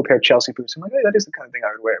like a cool pair of Chelsea boots. I'm like, hey, that is the kind of thing I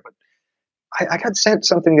would wear. But I got sent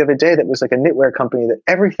something the other day that was like a knitwear company that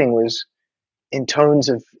everything was in tones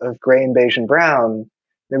of gray and beige and brown.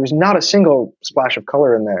 There was not a single splash of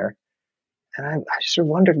color in there. And I sort of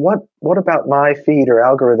wondered what about my feed or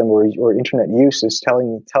algorithm or internet use is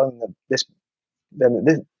telling this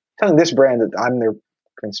brand that I'm their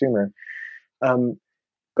consumer.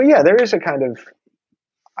 But yeah, there is a kind of.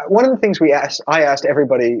 One of the things I asked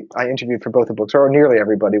everybody I interviewed for both the books, or nearly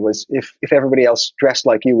everybody, was if everybody else dressed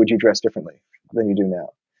like you, would you dress differently than you do now?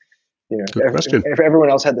 If everyone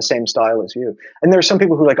else had the same style as you. And there are some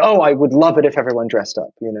people who are like, oh, I would love it if everyone dressed up.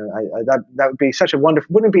 That would be such a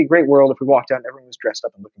wonderful. Wouldn't it be a great world if we walked out and everyone was dressed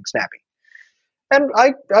up and looking snappy? And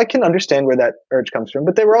I can understand where that urge comes from.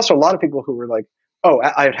 But there were also a lot of people who were like,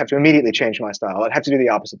 I'd have to immediately change my style. I'd have to do the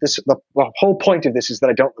opposite. The whole point of this is that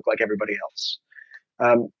I don't look like everybody else.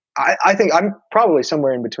 I think I'm probably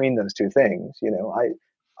somewhere in between those two things.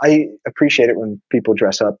 I appreciate it when people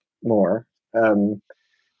dress up more,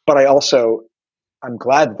 but I'm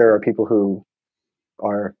glad that there are people who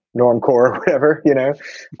are normcore or whatever.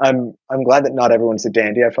 I'm glad that not everyone's a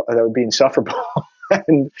dandy. I felt that would be insufferable,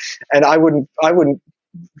 and I wouldn't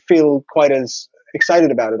feel quite as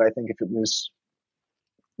excited about it. I think if it was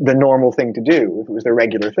the normal thing to do, if it was the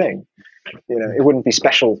regular thing, it wouldn't be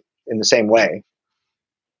special in the same way.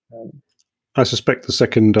 I suspect the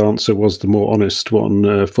second answer was the more honest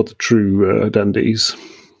one for the true dandies.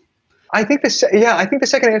 I think the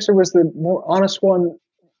second answer was the more honest one,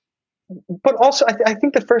 but also I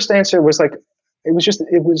think the first answer was like I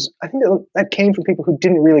think that came from people who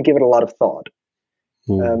didn't really give it a lot of thought.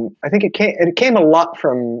 I think it came a lot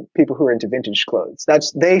from people who are into vintage clothes.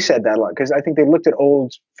 They said that a lot because I think they looked at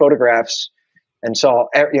old photographs and saw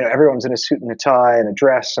everyone's in a suit and a tie and a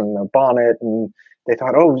dress and a bonnet, and they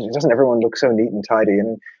thought, oh, doesn't everyone look so neat and tidy?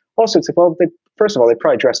 And also it's like, well, first of all, they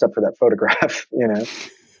probably dressed up for that photograph.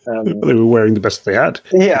 They were wearing the best they had.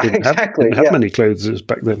 Yeah, they didn't exactly. Have, didn't have many clothes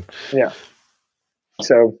back then. Yeah.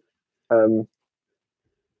 So, yeah.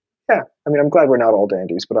 I mean, I'm glad we're not all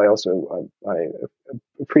dandies, but I also I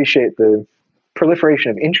appreciate the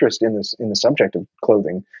proliferation of interest in the subject of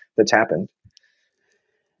clothing that's happened.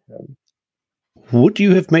 Would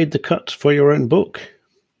you have made the cut for your own book?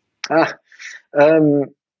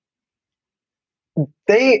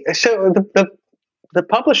 The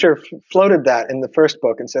publisher floated that in the first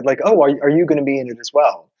book and said, like, oh, are you going to be in it as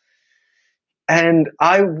well? And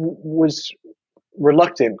I was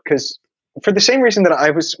reluctant because for the same reason that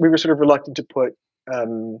we were sort of reluctant to put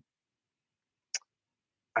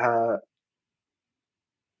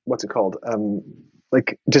what's it called?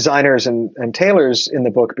 Like designers and tailors in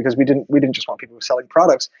the book, because we didn't just want people selling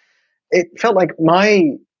products. It felt like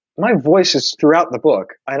my voice is throughout the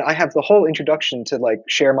book, and I have the whole introduction to like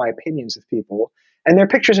share my opinions with people. And there are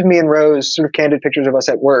pictures of me and Rose, sort of candid pictures of us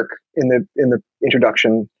at work in the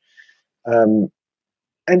introduction. And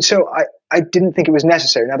so I didn't think it was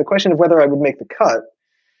necessary. Now the question of whether I would make the cut,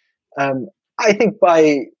 I think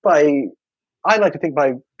I like to think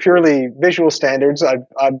by purely visual standards, I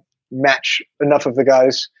match enough of the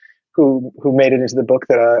guys who made it into the book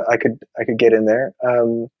that I could get in there.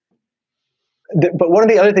 But one of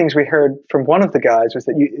the other things we heard from one of the guys was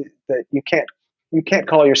that you can't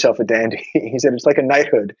call yourself a dandy. He said it's like a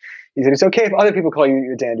knighthood. He said it's okay if other people call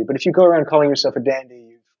you a dandy, but if you go around calling yourself a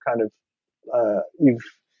dandy, you've kind of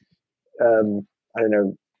I don't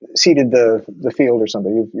know, seeded the field or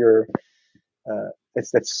something.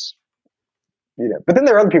 That's But then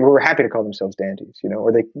there are other people who are happy to call themselves dandies,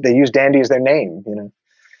 or they use dandy as their name,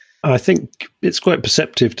 I think it's quite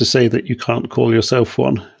perceptive to say that you can't call yourself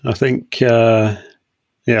one. I think, I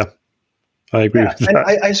agree with that. And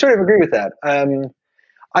I sort of agree with that.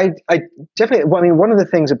 I definitely, one of the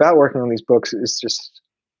things about working on these books is just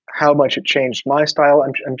how much it changed my style.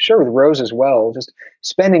 I'm sure with Rose as well, just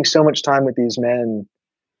spending so much time with these men,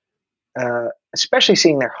 especially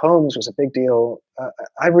seeing their homes was a big deal. I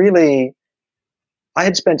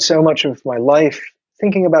had spent so much of my life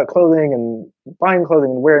thinking about clothing and buying clothing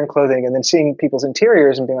and wearing clothing, and then seeing people's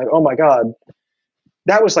interiors and being like, oh my God,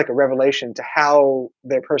 that was like a revelation to how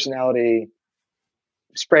their personality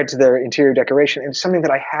spread to their interior decoration. And something that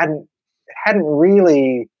I hadn't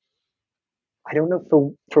really, I don't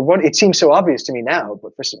know, for one, it seems so obvious to me now,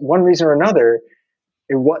 but for one reason or another,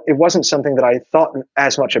 it wasn't something that I thought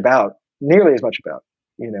nearly as much about.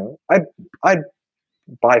 I'd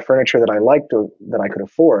buy furniture that I liked or that I could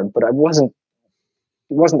afford, but it wasn't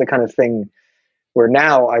the kind of thing where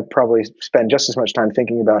now I probably spend just as much time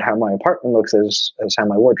thinking about how my apartment looks as how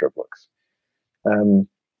my wardrobe looks.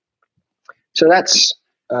 So that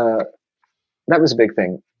was a big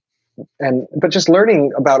thing. But just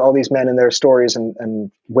learning about all these men and their stories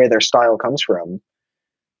and where their style comes from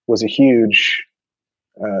was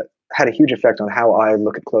had a huge effect on how I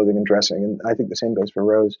look at clothing and dressing. And I think the same goes for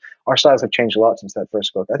Rose. Our styles have changed a lot since that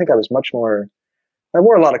first book. I think I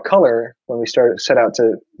wore a lot of color when we set out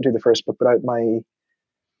to do the first book, but my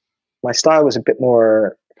style was a bit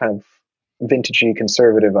more kind of vintagey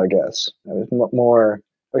conservative, I guess. I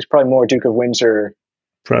was probably more Duke of Windsor.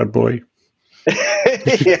 Proud boy.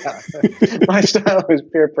 Yeah. My style was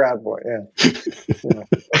pure proud boy.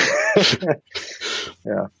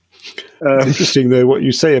 Yeah. Interesting, though, what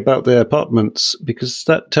you say about their apartments, because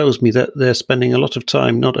that tells me that they're spending a lot of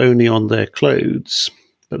time not only on their clothes,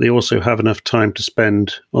 but they also have enough time to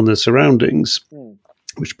spend on their surroundings,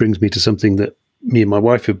 which brings me to something that me and my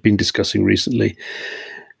wife have been discussing recently,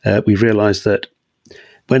 we realised that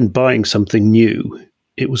when buying something new,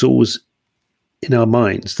 it was always in our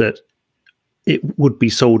minds that it would be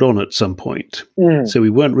sold on at some point. So we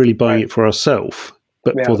weren't really buying it for ourselves,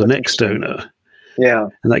 but for the next owner. Yeah.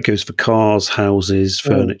 And that goes for cars, houses,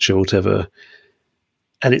 furniture, whatever.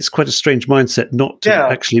 And it's quite a strange mindset not to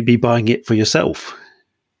actually be buying it for yourself.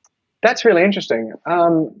 That's really interesting.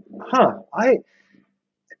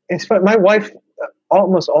 It's fun. My wife,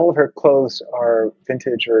 almost all of her clothes are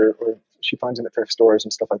vintage, or she finds them at thrift stores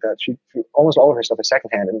and stuff like that. Almost all of her stuff is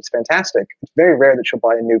secondhand, and it's fantastic. It's very rare that she'll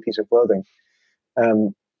buy a new piece of clothing.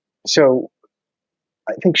 So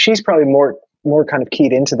I think she's probably more kind of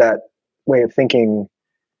keyed into that way of thinking.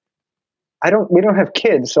 We don't have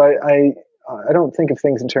kids, so I don't think of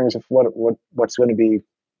things in terms of what's going to be,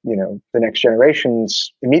 the next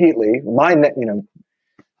generations immediately. What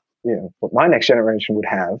my next generation would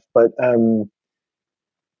have, but I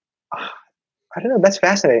don't know. That's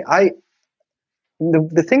fascinating.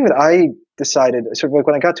 The thing that I decided, sort of like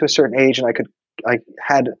when I got to a certain age and I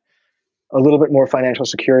had a little bit more financial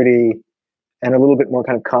security and a little bit more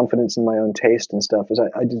kind of confidence in my own taste and stuff, is I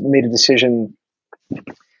made a decision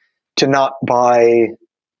to not buy,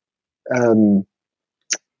 to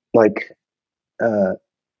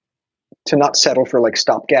not settle for like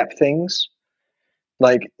stopgap things.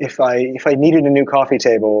 Like if I needed a new coffee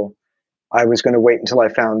table, I was going to wait until I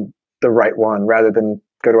found the right one rather than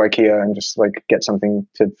go to IKEA and just like get something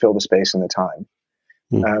to fill the space and the time.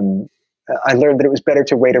 I learned that it was better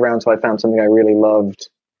to wait around until I found something I really loved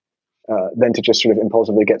than to just sort of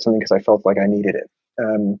impulsively get something because I felt like I needed it.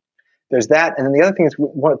 There's that. And then the other thing is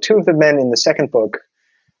two of the men in the second book,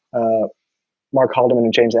 Mark Haldeman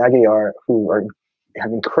and James Aguiar, who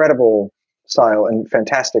have incredible style and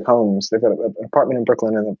fantastic homes. They've got an apartment in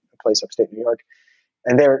Brooklyn and a place upstate New York.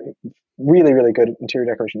 And they're really, really good interior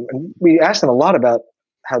decoration. And we asked them a lot about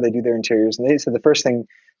how they do their interiors. And they said the first thing,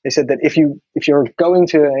 they said that if you're going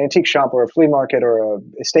to an antique shop or a flea market or a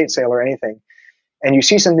estate sale or anything, and you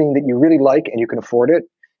see something that you really like and you can afford it,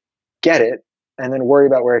 get it, and then worry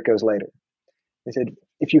about where it goes later. They said,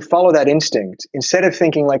 if you follow that instinct, instead of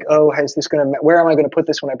thinking like, oh, where am I going to put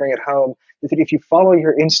this when I bring it home? They said, if you follow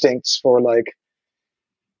your instincts for like,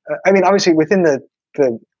 obviously within the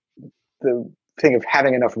thing of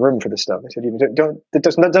having enough room for this stuff. They said,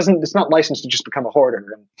 it's not licensed to just become a hoarder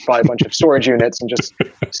and buy a bunch of storage units and just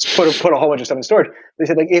put a whole bunch of stuff in storage. They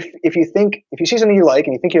said, like, if you see something you like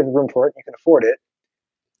and you think you have the room for it, you can afford it,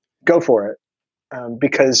 go for it.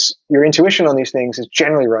 Because your intuition on these things is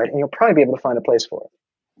generally right, and you'll probably be able to find a place for it.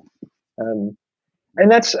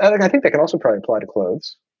 And that's, I think that can also probably apply to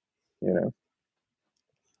clothes,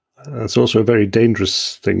 It's also a very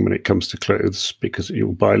dangerous thing when it comes to clothes, because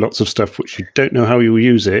you'll buy lots of stuff which you don't know how you'll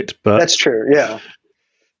use it. But that's true. Yeah,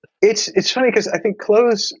 it's funny because I think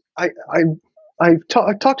clothes. I've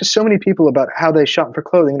talked to so many people about how they shop for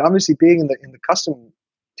clothing, and obviously being in the custom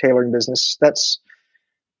tailoring business, that's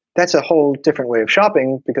a whole different way of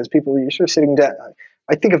shopping, because you're sort of sitting down.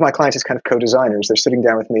 I think of my clients as kind of co-designers. They're sitting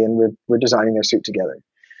down with me and we're designing their suit together.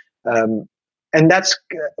 And that's,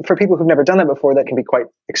 for people who've never done that before, that can be quite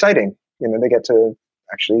exciting. They get to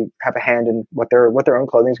actually have a hand in what their own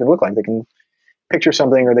clothing is going to look like. They can picture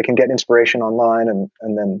something, or they can get inspiration online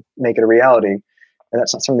and then make it a reality. And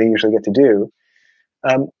that's not something they usually get to do.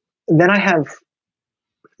 Then I have,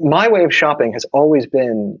 my way of shopping has always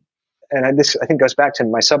been, and this I think goes back to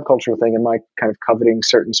my subcultural thing and my kind of coveting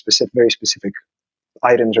certain very specific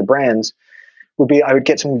items or brands, would be I would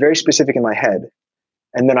get something very specific in my head,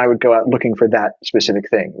 and then I would go out looking for that specific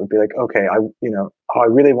thing. It would be like, okay, I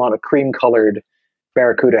really want a cream colored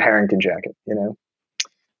Barracuda Harrington jacket,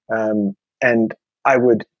 and I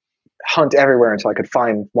would hunt everywhere until I could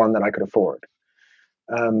find one that I could afford.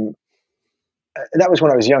 That was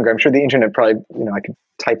when I was younger. I'm sure the internet probably, I could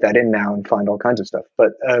type that in now and find all kinds of stuff.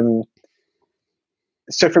 But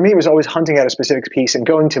so for me, it was always hunting out a specific piece and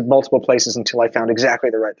going to multiple places until I found exactly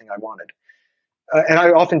the right thing I wanted. And I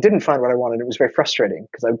often didn't find what I wanted. It was very frustrating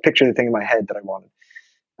because I would picture the thing in my head that I wanted.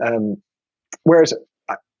 Whereas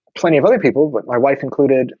plenty of other people, but my wife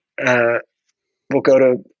included, will go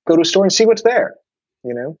to a store and see what's there.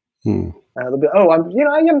 They'll be, I'm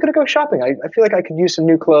going to go shopping. I feel like I could use some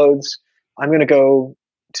new clothes. I'm going to go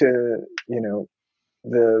to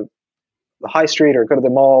the high street, or go to the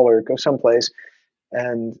mall, or go someplace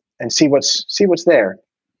and see what's there.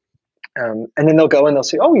 And then they'll go and they'll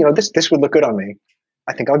say, this would look good on me.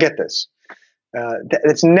 I think I'll get this.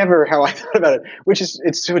 It's never how I thought about it, which is,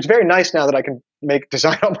 it's very nice now that I can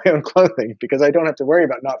design all my own clothing, because I don't have to worry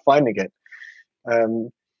about not finding it.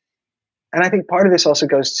 I think part of this also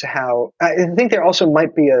goes to how I think there also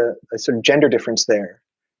might be a sort of gender difference there,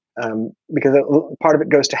 because part of it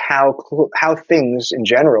goes to how things in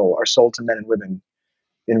general are sold to men and women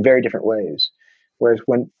in very different ways. Whereas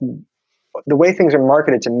when the way things are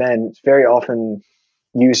marketed to men, it's very often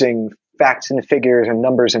using facts and figures and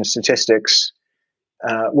numbers and statistics,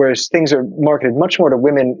 whereas things are marketed much more to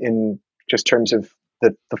women in just terms of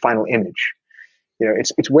the final image.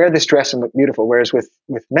 It's wear this dress and look beautiful. Whereas with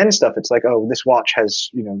men's stuff, it's like, oh, this watch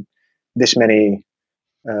has this many,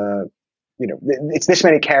 it's this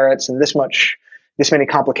many carats and this many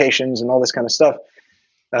complications and all this kind of stuff,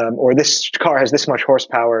 or this car has this much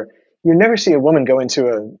horsepower. You never see a woman go into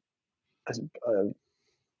a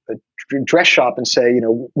dress shop and say,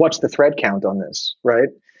 what's the thread count on this, right?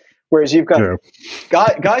 Whereas you've got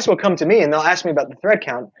guys will come to me and they'll ask me about the thread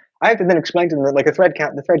count. I have to then explain to them that the thread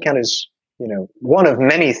count is one of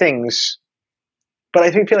many things. But I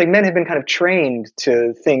feel like men have been kind of trained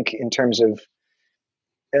to think in terms of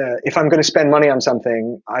if I'm going to spend money on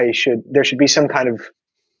something, there should be some kind of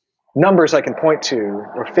numbers I can point to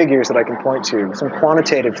or figures that I can point to, some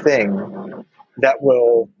quantitative thing that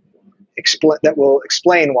will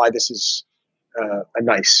explain why this is a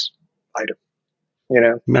nice item.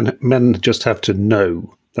 Men just have to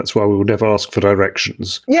know. That's why we would never ask for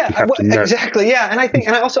directions. Yeah, exactly. Yeah, and I think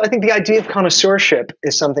the idea of connoisseurship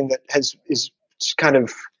is something that is kind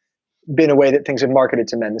of been a way that things have marketed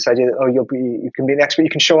to men. This idea that you can be an expert, you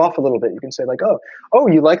can show off a little bit. You can say like, oh,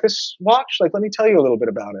 you like this watch? Like, let me tell you a little bit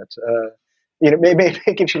about it. Maybe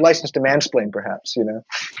it gives you license to mansplain, perhaps.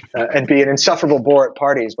 And be an insufferable bore at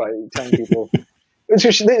parties by telling people. This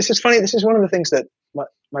is funny. This is one of the things that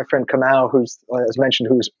my friend Kamau, who's as mentioned,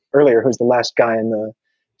 who's the last guy in the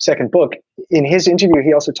second book, in his interview,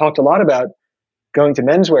 he also talked a lot about going to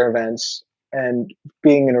menswear events and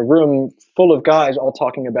being in a room full of guys all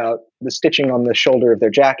talking about the stitching on the shoulder of their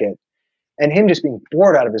jacket, and him just being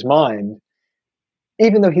bored out of his mind,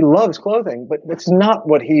 even though he loves clothing. But that's not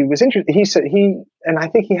what he was interested. He said and I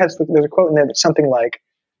think there's a quote in there that's something like,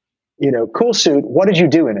 cool suit, what did you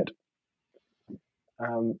do in it?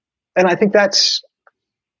 And I think that's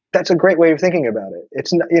a great way of thinking about it.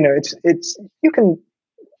 It's you can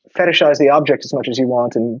fetishize the object as much as you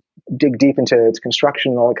want and dig deep into its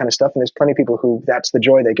construction and all that kind of stuff. And there's plenty of people who that's the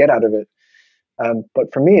joy they get out of it.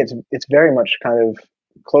 But for me, it's very much kind of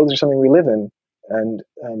clothes are something we live in, and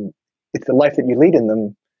it's the life that you lead in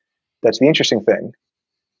them that's the interesting thing.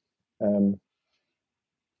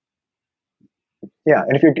 Yeah,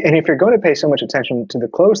 and if you're going to pay so much attention to the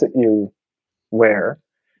clothes that you wear,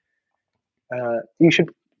 you should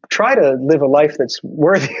try to live a life that's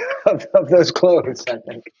worthy of those clothes, I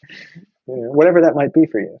think. Whatever that might be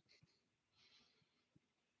for you.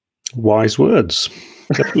 Wise words.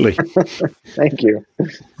 Definitely. Thank you.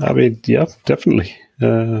 I mean, yeah, definitely.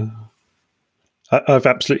 I've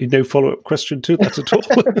absolutely no follow-up question to that at all.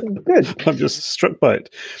 Good. I'm just struck by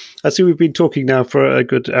it. I see we've been talking now for a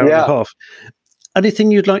good hour and a half.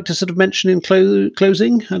 Anything you'd like to sort of mention in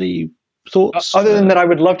closing? Any thoughts? Other than that, I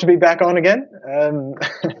would love to be back on again.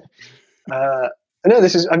 No,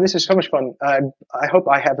 this is so much fun. I hope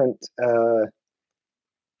I haven't.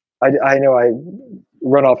 I know I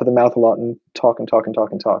run off of the mouth a lot and talk.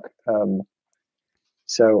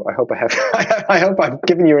 So I hope I have. I hope I've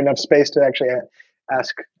given you enough space to actually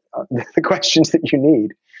ask the questions that you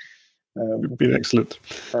need. It's been excellent.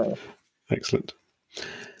 Excellent.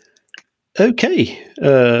 Okay,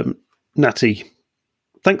 Natty.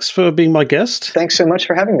 Thanks for being my guest. Thanks so much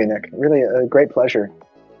for having me, Nick. Really a great pleasure.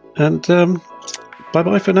 And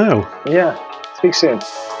bye-bye for now. Yeah. Speak soon.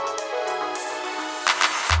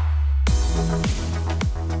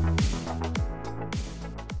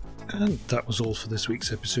 And that was all for this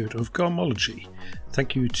week's episode of Garmology.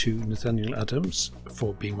 Thank you to Nathaniel Adams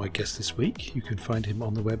for being my guest this week. You can find him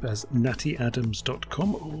on the web as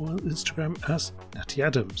nattyadams.com or on Instagram as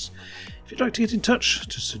nattyadams. If you'd like to get in touch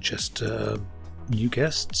to suggest new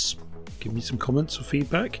guests, give me some comments or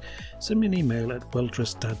feedback, send me an email at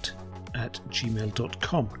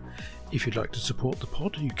welldresseddad@gmail.com. If you'd like to support the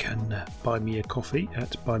pod, you can buy me a coffee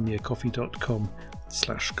at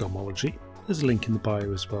buymeacoffee.com/garmology. There's a link in the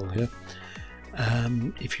bio as well here.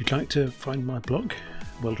 If you'd like to find my blog,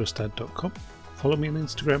 welldresseddad.com, follow me on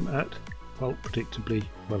Instagram at, predictably,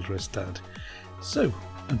 welldresseddad. So,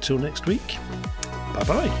 until next week,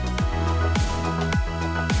 bye-bye.